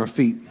light on our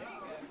feet.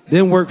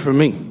 Didn't work for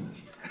me.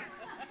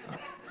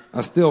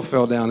 I still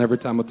fell down every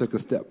time I took a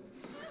step.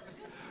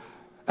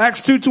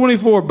 Acts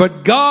 2:24,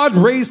 but God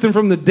raised him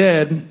from the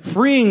dead,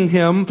 freeing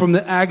him from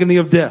the agony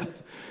of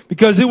death,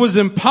 because it was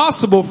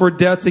impossible for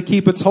death to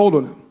keep its hold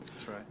on him.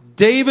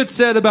 David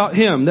said about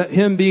him, that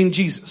him being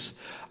Jesus,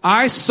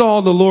 I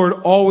saw the Lord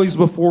always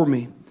before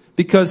me,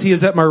 because he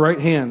is at my right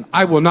hand.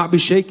 I will not be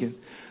shaken.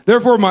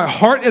 Therefore my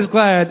heart is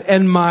glad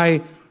and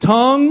my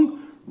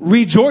tongue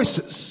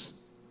rejoices.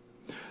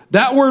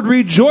 That word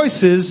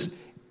rejoices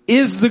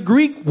is the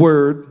Greek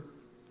word,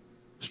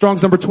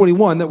 Strong's number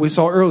 21 that we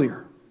saw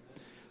earlier.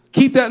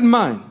 Keep that in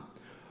mind.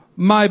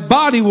 My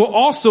body will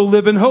also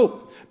live in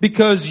hope,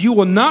 because you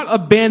will not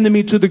abandon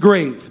me to the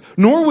grave,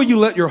 nor will you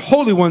let your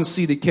Holy One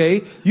see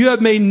decay. You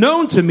have made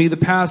known to me the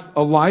past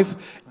of life,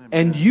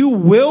 and you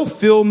will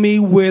fill me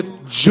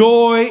with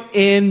joy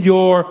in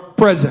your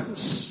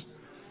presence.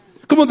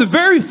 Come on, the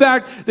very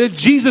fact that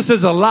Jesus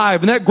is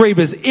alive and that grave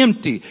is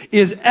empty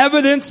is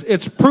evidence,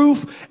 it's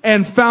proof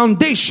and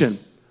foundation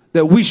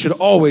that we should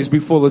always be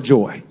full of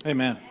joy.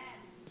 Amen.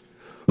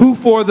 Who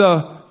for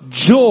the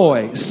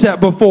joy set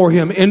before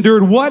him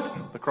endured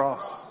what? The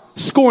cross.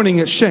 Scorning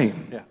its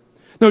shame. Yeah.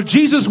 No,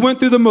 Jesus went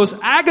through the most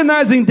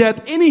agonizing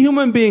death any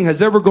human being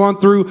has ever gone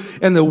through,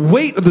 and the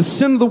weight of the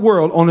sin of the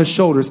world on his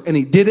shoulders, and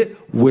he did it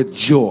with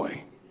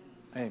joy.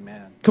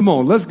 Amen. Come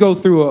on, let's go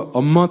through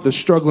a month of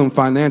struggling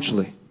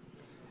financially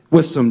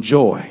with some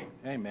joy.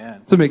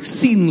 Amen. Some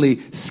exceedingly,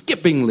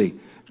 skippingly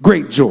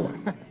great joy.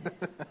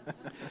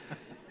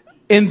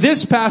 In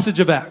this passage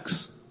of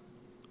Acts,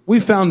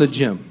 we found a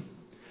gem.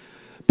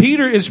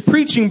 Peter is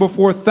preaching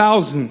before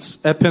thousands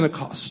at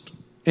Pentecost.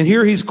 And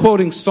here he's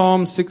quoting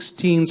Psalm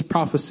 16's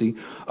prophecy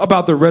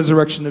about the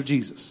resurrection of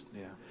Jesus.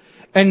 Yeah.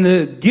 And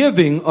the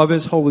giving of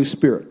his Holy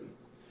Spirit.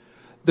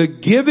 The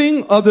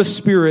giving of the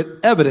Spirit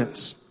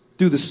evidence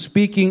through the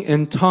speaking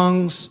in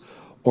tongues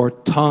or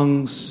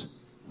tongues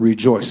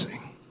rejoicing.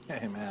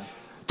 Amen.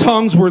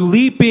 Tongues were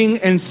leaping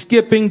and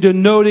skipping,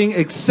 denoting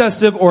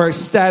excessive or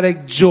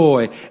ecstatic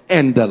joy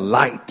and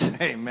delight.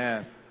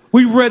 Amen.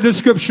 We've read the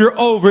scripture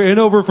over and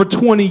over for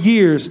 20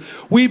 years.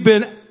 We've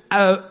been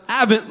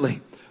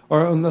avidly,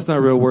 or that's not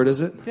a real word, is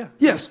it? Yeah.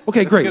 Yes.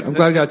 Okay, great. Good. I'm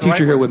glad I got a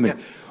teacher here with me. Yeah.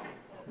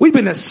 We've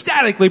been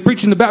ecstatically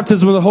preaching the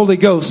baptism of the Holy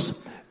Ghost.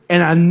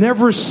 And I've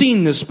never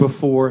seen this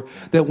before,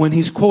 that when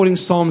he's quoting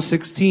Psalm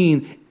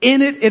 16,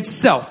 in it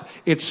itself,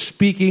 it's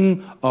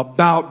speaking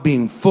about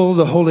being full of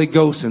the Holy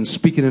Ghost and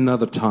speaking in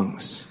other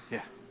tongues.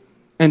 Yeah.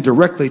 And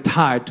directly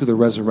tied to the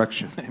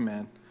resurrection.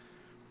 Amen.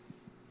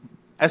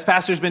 As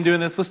Pastor's been doing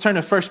this, let's turn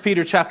to 1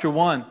 Peter chapter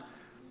 1.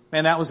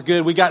 Man, that was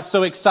good. We got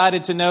so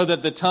excited to know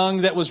that the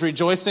tongue that was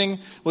rejoicing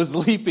was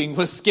leaping,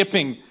 was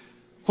skipping,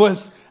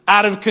 was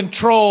out of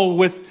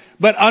control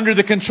but under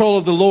the control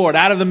of the Lord.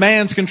 Out of the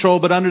man's control,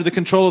 but under the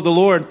control of the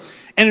Lord.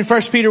 And in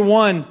 1 Peter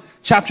 1,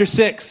 chapter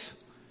 6,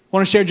 I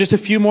want to share just a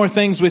few more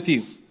things with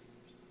you.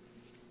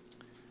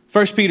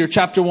 1 Peter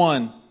chapter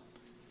 1,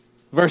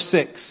 verse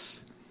 6.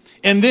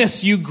 In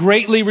this you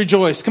greatly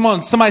rejoice. Come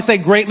on, somebody say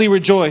greatly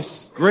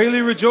rejoice.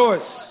 Greatly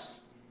rejoice.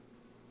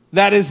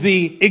 That is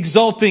the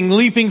exulting,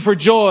 leaping for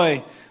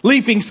joy,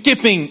 leaping,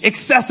 skipping,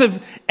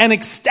 excessive and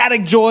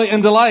ecstatic joy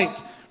and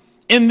delight.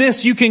 In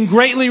this you can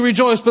greatly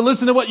rejoice. But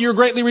listen to what you're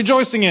greatly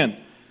rejoicing in.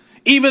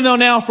 Even though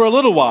now for a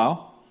little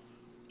while,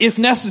 if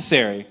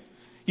necessary,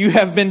 you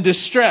have been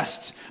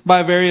distressed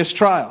by various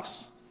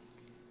trials.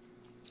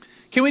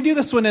 Can we do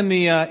this one in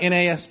the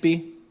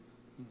NASB?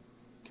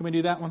 Can we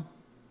do that one?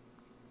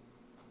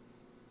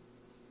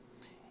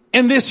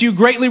 In this you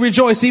greatly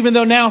rejoice, even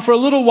though now for a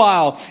little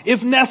while,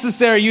 if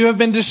necessary, you have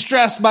been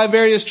distressed by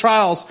various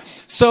trials,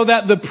 so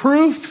that the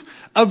proof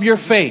of your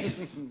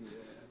faith.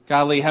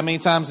 Golly, how many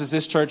times has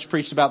this church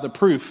preached about the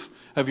proof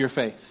of your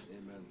faith?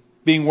 Amen.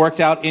 Being worked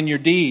out in your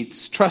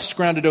deeds,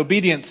 trust-grounded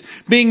obedience,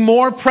 being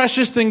more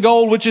precious than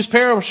gold, which is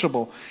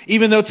perishable,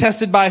 even though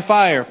tested by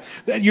fire.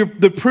 That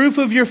the proof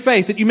of your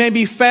faith, that you may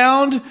be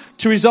found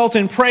to result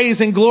in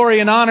praise and glory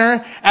and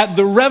honor at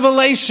the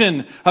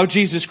revelation of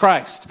Jesus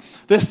Christ.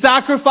 The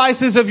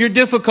sacrifices of your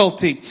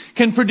difficulty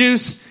can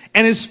produce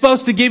and is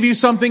supposed to give you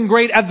something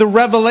great at the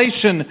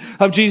revelation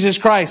of Jesus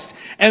Christ.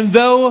 And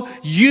though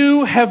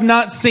you have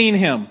not seen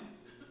him,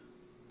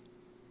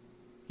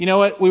 You know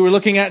what we were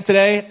looking at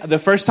today? The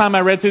first time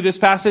I read through this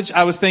passage,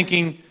 I was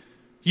thinking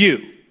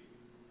you.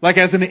 Like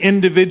as an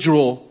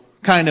individual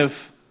kind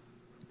of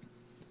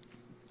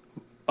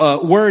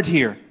word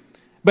here.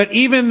 But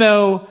even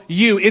though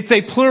you, it's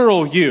a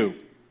plural you.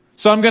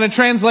 So I'm going to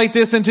translate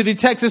this into the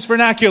Texas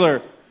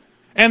vernacular.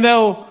 And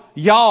though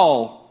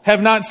y'all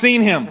have not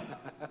seen him,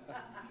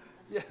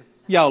 yes,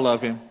 y'all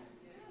love him.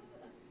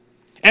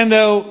 And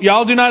though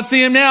y'all do not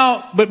see him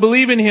now, but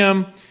believe in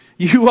him,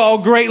 you all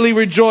greatly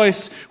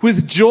rejoice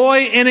with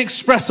joy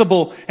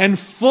inexpressible and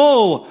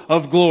full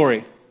of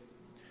glory.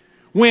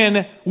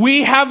 When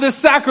we have the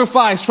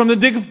sacrifice from the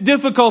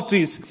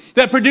difficulties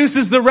that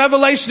produces the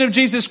revelation of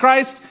Jesus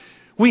Christ,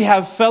 we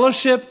have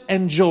fellowship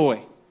and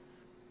joy.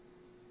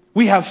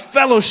 We have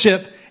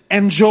fellowship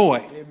and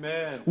joy.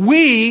 Amen.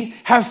 We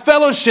have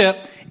fellowship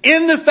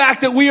in the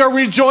fact that we are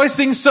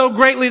rejoicing so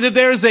greatly that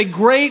there is a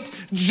great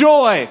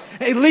joy,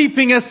 a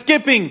leaping, a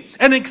skipping,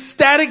 an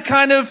ecstatic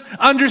kind of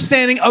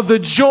understanding of the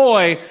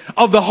joy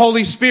of the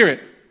Holy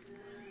Spirit.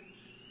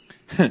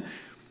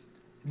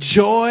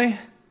 Joy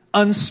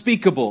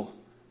unspeakable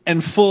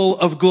and full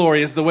of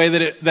glory is the way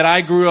that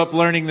I grew up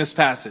learning this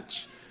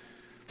passage.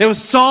 There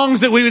was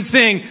songs that we would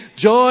sing,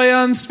 joy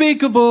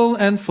unspeakable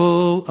and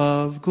full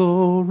of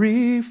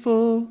glory,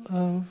 full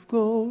of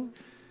glory.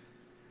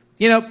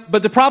 You know,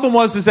 but the problem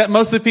is that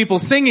most of the people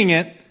singing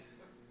it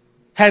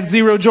had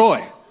zero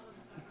joy.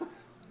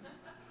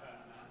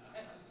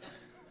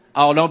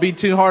 Oh, don't be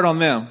too hard on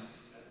them.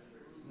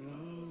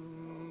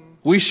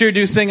 We sure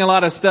do sing a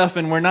lot of stuff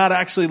and we're not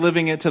actually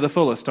living it to the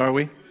fullest, are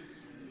we?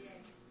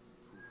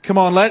 Come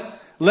on,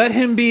 let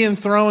him be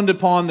enthroned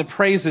upon the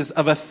praises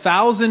of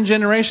 1,000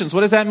 generations.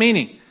 What does that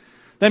mean?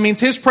 That means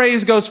his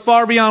praise goes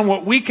far beyond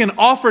what we can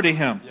offer to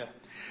him. Yeah.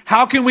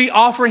 How can we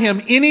offer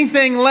him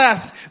anything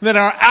less than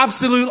our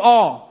absolute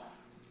all?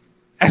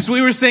 As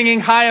we were singing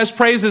highest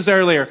praises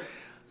earlier,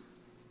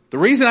 the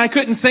reason I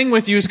couldn't sing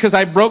with you is because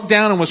I broke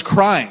down and was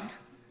crying.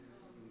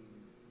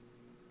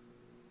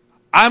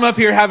 I'm up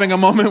here having a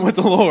moment with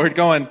the Lord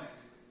going,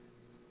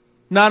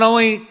 not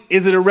only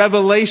is it a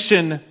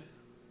revelation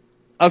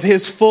of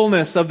his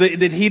fullness,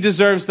 that he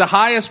deserves the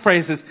highest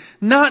praises,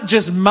 not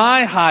just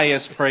my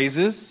highest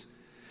praises,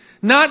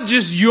 not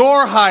just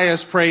your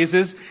highest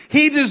praises,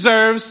 he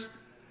deserves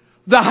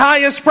the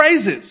highest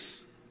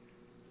praises.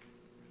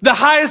 The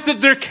highest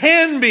that there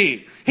can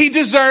be. He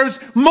deserves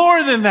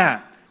more than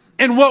that.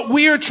 And what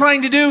we are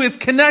trying to do is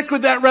connect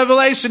with that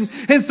revelation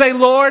and say,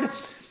 Lord,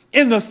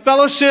 in the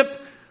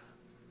fellowship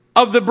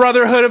of the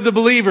brotherhood of the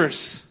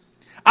believers,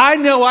 I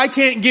know I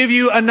can't give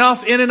you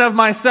enough in and of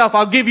myself.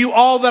 I'll give you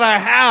all that I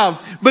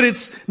have, but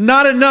it's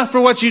not enough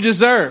for what you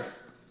deserve.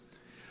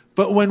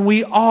 But when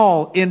we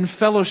all in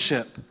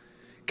fellowship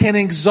can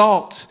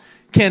exalt,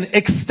 can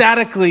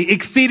ecstatically,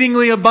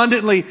 exceedingly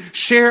abundantly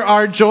share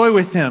our joy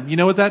with him, you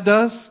know what that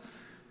does?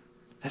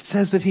 That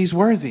says that he's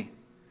worthy.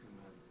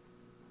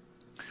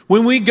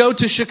 When we go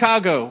to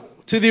Chicago,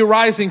 to the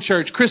Arising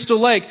Church, Crystal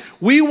Lake,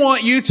 we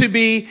want you to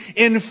be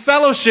in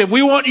fellowship.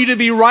 We want you to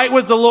be right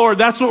with the Lord.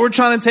 That's what we're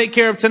trying to take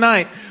care of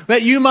tonight.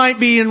 That you might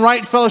be in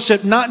right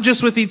fellowship, not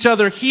just with each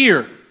other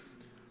here.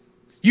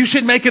 You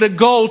should make it a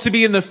goal to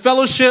be in the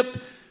fellowship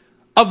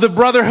of the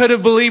brotherhood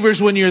of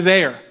believers when you're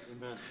there.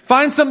 Amen.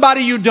 Find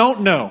somebody you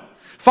don't know.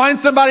 Find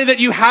somebody that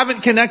you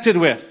haven't connected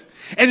with.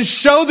 And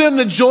show them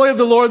the joy of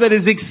the Lord that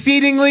is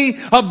exceedingly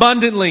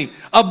abundantly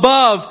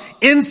above,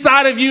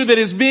 inside of you, that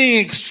is being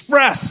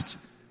expressed.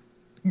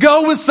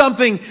 Go with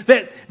something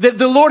that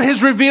the Lord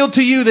has revealed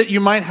to you that you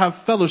might have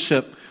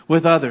fellowship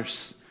with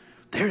others.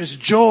 There is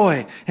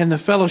joy in the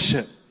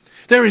fellowship.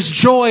 There is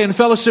joy in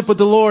fellowship with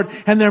the Lord,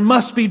 and there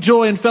must be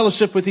joy in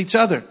fellowship with each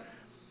other.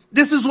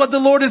 This is what the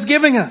Lord is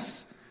giving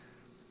us.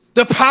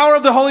 The power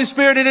of the Holy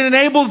Spirit, it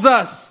enables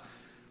us,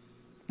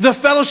 the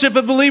fellowship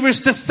of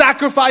believers, to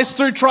sacrifice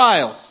through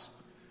trials,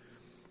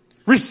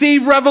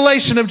 receive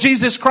revelation of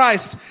Jesus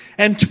Christ,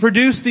 and to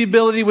produce the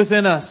ability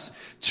within us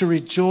to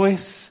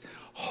rejoice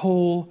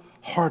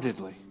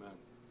wholeheartedly. Amen.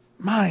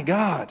 My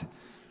God.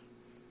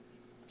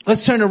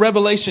 Let's turn to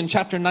Revelation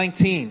chapter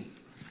 19.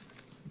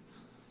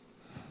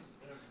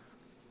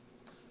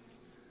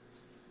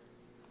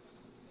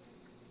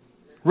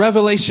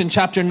 Revelation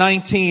chapter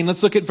 19.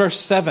 Let's look at verse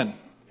 7.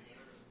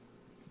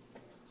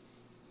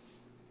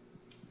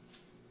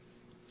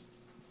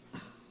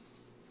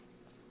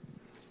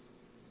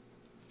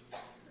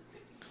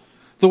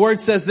 The word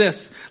says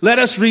this: let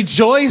us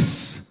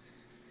rejoice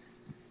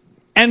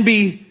and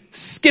be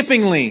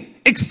skippingly,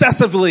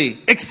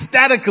 excessively,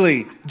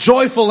 ecstatically,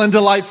 joyful and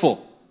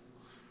delightful.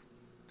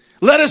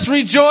 Let us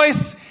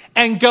rejoice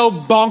and go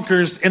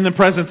bonkers in the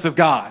presence of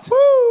God.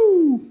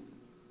 Woo!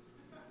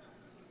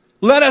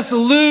 Let us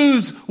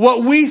lose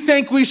what we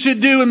think we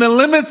should do and the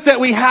limits that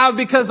we have,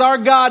 because our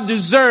God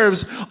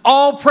deserves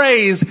all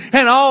praise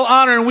and all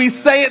honor. And we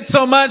say it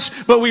so much,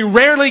 but we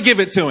rarely give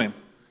it to him.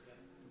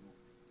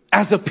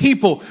 As a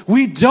people,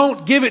 we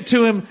don't give it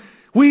to him.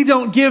 We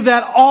don't give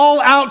that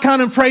all-out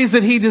kind of praise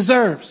that he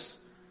deserves.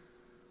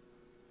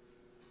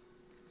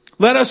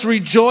 Let us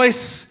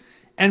rejoice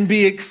and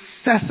be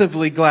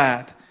excessively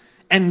glad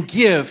and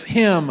give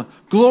him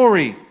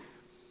glory.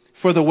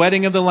 For the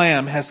wedding of the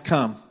Lamb has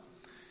come,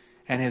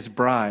 and his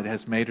bride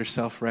has made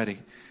herself ready.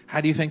 How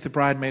do you think the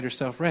bride made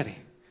herself ready?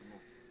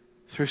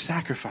 Through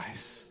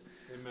sacrifice.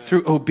 Amen.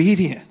 Through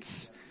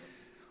obedience.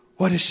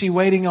 What is she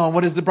waiting on?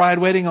 What is the bride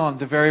waiting on?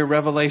 The very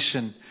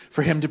revelation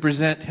for him to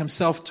present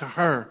himself to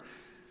her,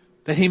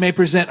 that he may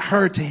present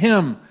her to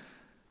him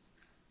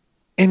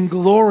in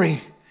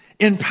glory,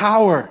 in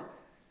power,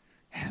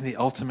 and the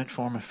ultimate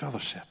form of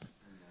fellowship.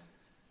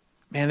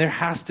 Man, there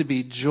has to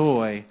be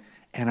joy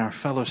in our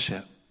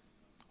fellowship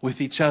with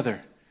each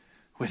other,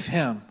 with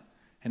him,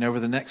 and over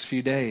the next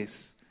few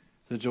days,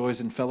 the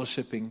joys in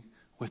fellowshipping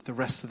with the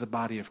rest of the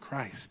body of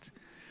Christ.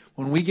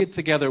 When we get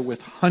together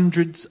with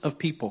hundreds of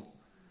people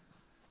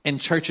in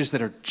churches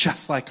that are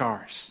just like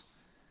ours,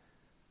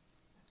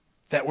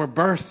 that were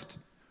birthed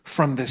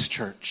from this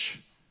church,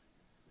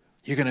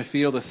 you're going to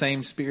feel the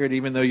same spirit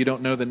even though you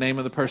don't know the name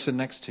of the person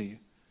next to you.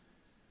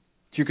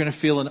 You're going to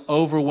feel an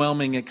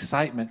overwhelming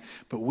excitement.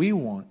 But we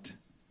want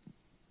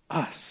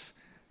us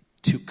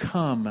to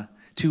come,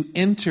 to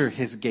enter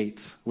his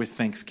gates with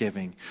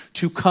thanksgiving,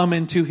 to come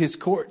into his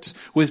courts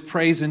with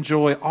praise and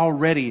joy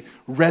already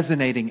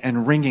resonating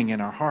and ringing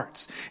in our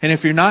hearts. And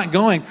if you're not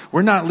going,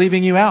 we're not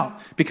leaving you out,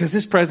 because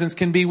his presence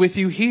can be with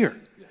you here.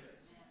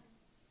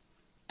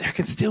 There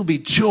can still be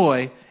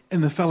joy in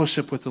the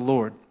fellowship with the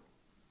Lord.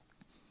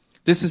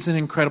 This is an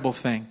incredible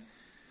thing.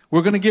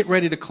 We're going to get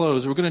ready to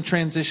close. We're going to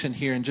transition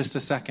here in just a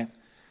second.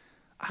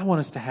 I want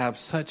us to have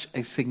such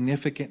a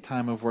significant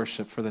time of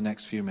worship for the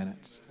next few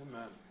minutes.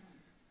 Amen.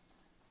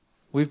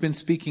 We've been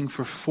speaking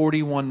for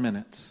 41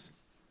 minutes.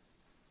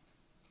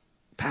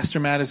 Pastor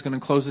Matt is going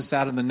to close us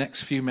out in the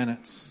next few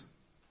minutes.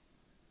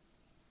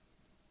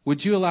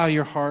 Would you allow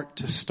your heart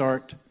to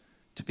start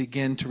to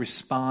begin to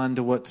respond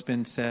to what's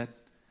been said?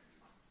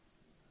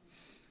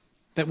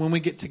 That when we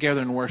get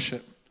together and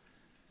worship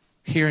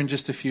here in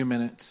just a few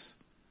minutes,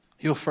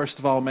 you'll first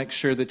of all make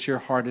sure that your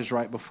heart is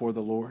right before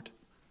the Lord.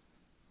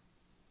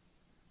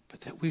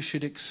 But that we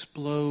should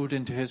explode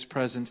into his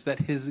presence, that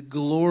his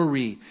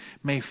glory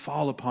may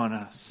fall upon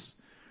us.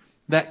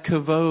 That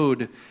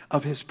kavod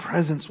of his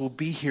presence will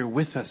be here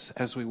with us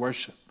as we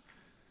worship.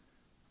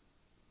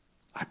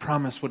 I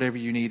promise whatever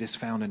you need is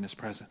found in his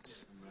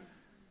presence.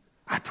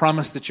 I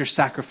promise that your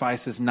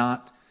sacrifice is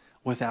not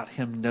without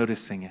him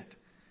noticing it.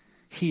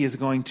 He is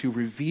going to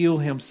reveal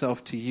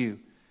himself to you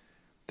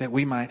that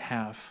we might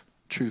have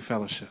true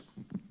fellowship.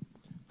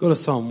 Go to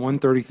Psalm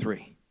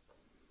 133.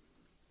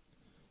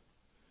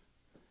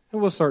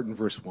 And we'll start in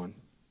verse 1.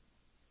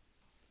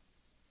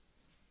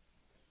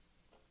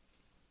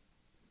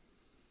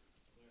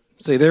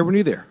 Say there when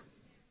you're there.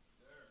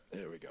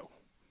 There we go.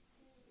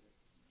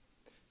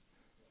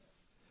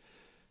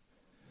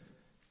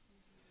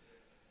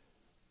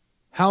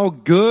 How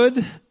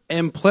good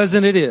and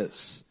pleasant it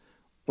is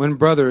when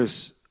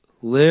brothers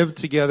live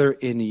together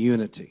in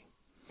unity.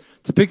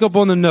 To pick up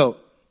on the note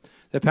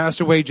that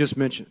Pastor Wade just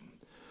mentioned,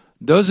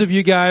 those of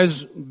you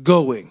guys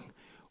going,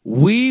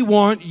 we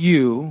want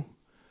you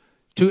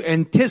to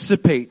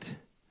anticipate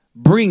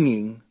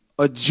bringing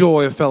a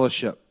joy of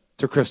fellowship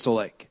to Crystal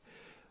Lake.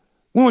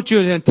 We want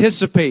you to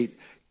anticipate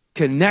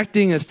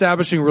connecting,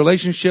 establishing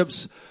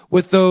relationships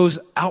with those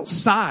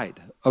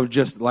outside of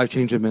just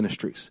Life-Changing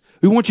Ministries.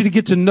 We want you to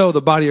get to know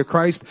the body of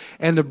Christ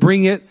and to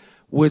bring it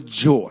with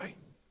joy.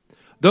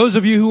 Those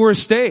of you who are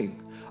staying,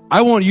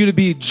 I want you to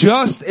be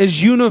just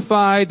as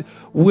unified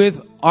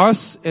with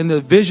us in the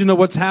vision of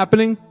what's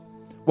happening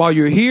while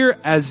you're here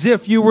as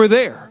if you were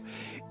there.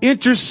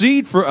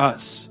 Intercede for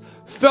us.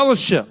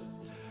 Fellowship.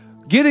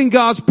 Get in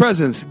God's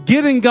presence.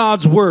 Get in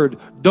God's word.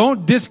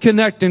 Don't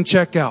disconnect and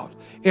check out.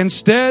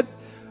 Instead,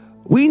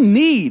 we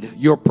need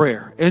your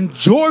prayer and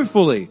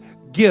joyfully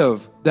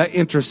give that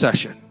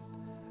intercession.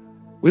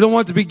 We don't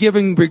want to be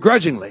giving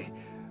begrudgingly,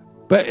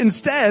 but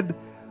instead,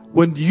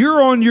 when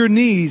you're on your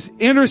knees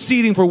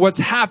interceding for what's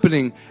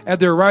happening at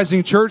their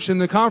Rising Church in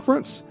the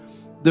conference,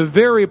 the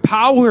very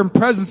power and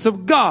presence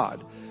of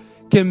God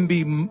can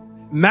be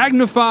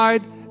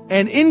magnified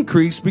and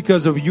increased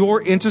because of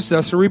your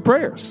intercessory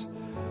prayers.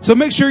 So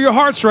make sure your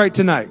heart's right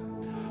tonight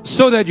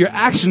so that your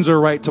actions are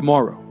right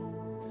tomorrow.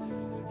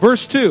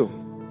 Verse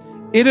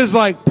 2, it is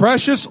like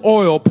precious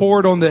oil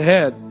poured on the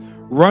head,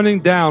 running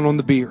down on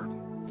the beard,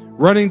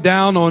 running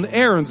down on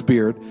Aaron's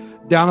beard,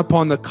 down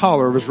upon the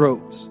collar of his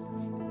robes.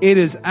 It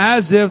is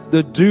as if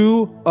the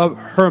dew of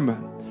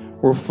Hermon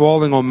were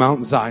falling on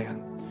Mount Zion.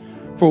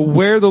 For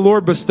where the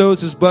Lord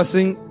bestows his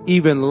blessing,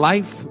 even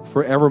life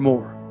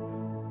forevermore.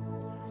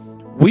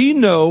 We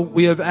know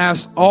we have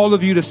asked all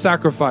of you to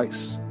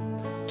sacrifice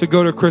to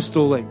go to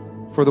Crystal Lake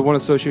for the One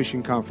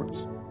Association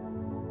Conference.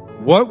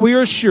 What we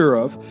are sure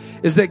of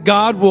is that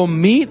God will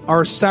meet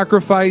our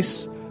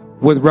sacrifice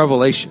with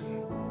revelation.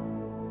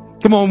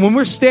 Come on, when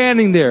we're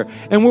standing there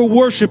and we're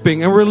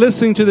worshiping and we're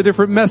listening to the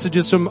different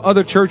messages from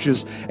other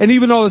churches and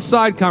even all the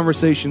side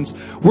conversations,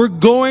 we're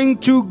going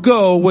to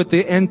go with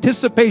the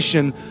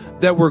anticipation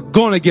that we're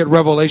going to get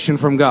revelation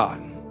from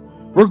God.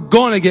 We're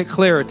going to get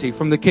clarity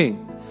from the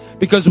King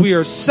because we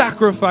are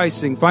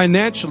sacrificing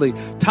financially,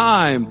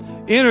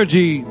 time,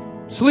 energy,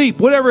 sleep,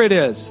 whatever it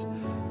is.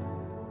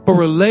 But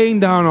we're laying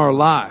down our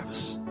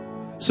lives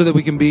so that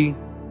we can be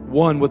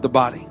one with the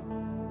body.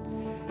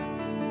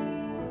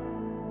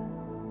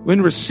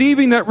 When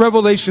receiving that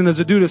revelation as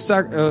a due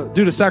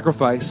to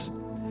sacrifice,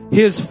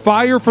 His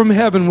fire from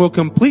heaven will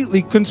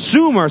completely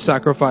consume our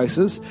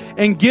sacrifices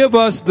and give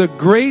us the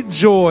great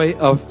joy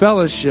of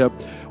fellowship,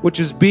 which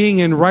is being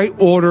in right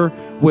order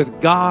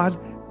with God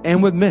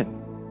and with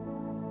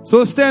men. So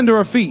let's stand to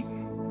our feet.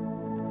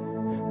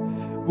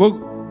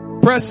 We'll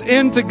press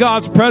into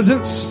God's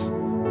presence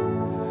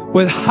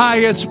with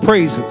highest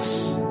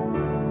praises.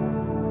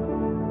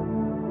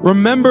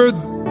 Remember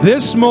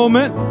this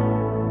moment,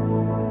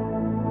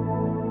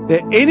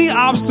 that any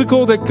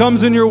obstacle that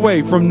comes in your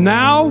way from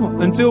now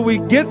until we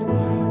get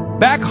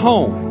back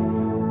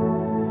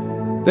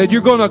home, that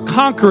you're going to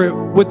conquer it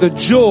with the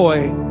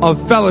joy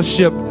of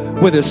fellowship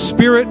with His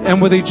Spirit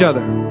and with each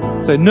other.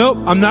 Say, nope,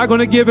 I'm not going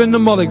to give in to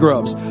mully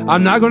grubs.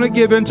 I'm not going to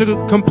give in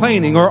to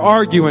complaining or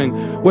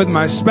arguing with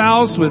my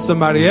spouse, with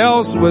somebody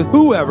else, with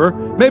whoever,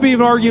 maybe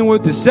even arguing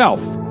with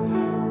yourself.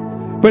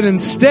 But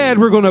instead,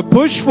 we're going to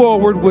push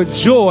forward with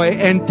joy,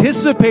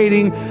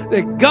 anticipating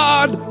that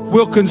God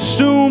will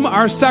consume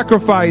our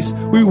sacrifice.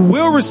 We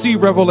will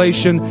receive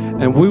revelation,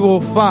 and we will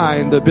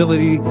find the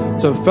ability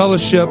to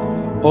fellowship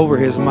over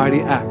His mighty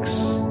acts.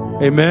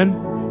 Amen.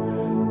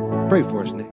 Pray for us, Nick.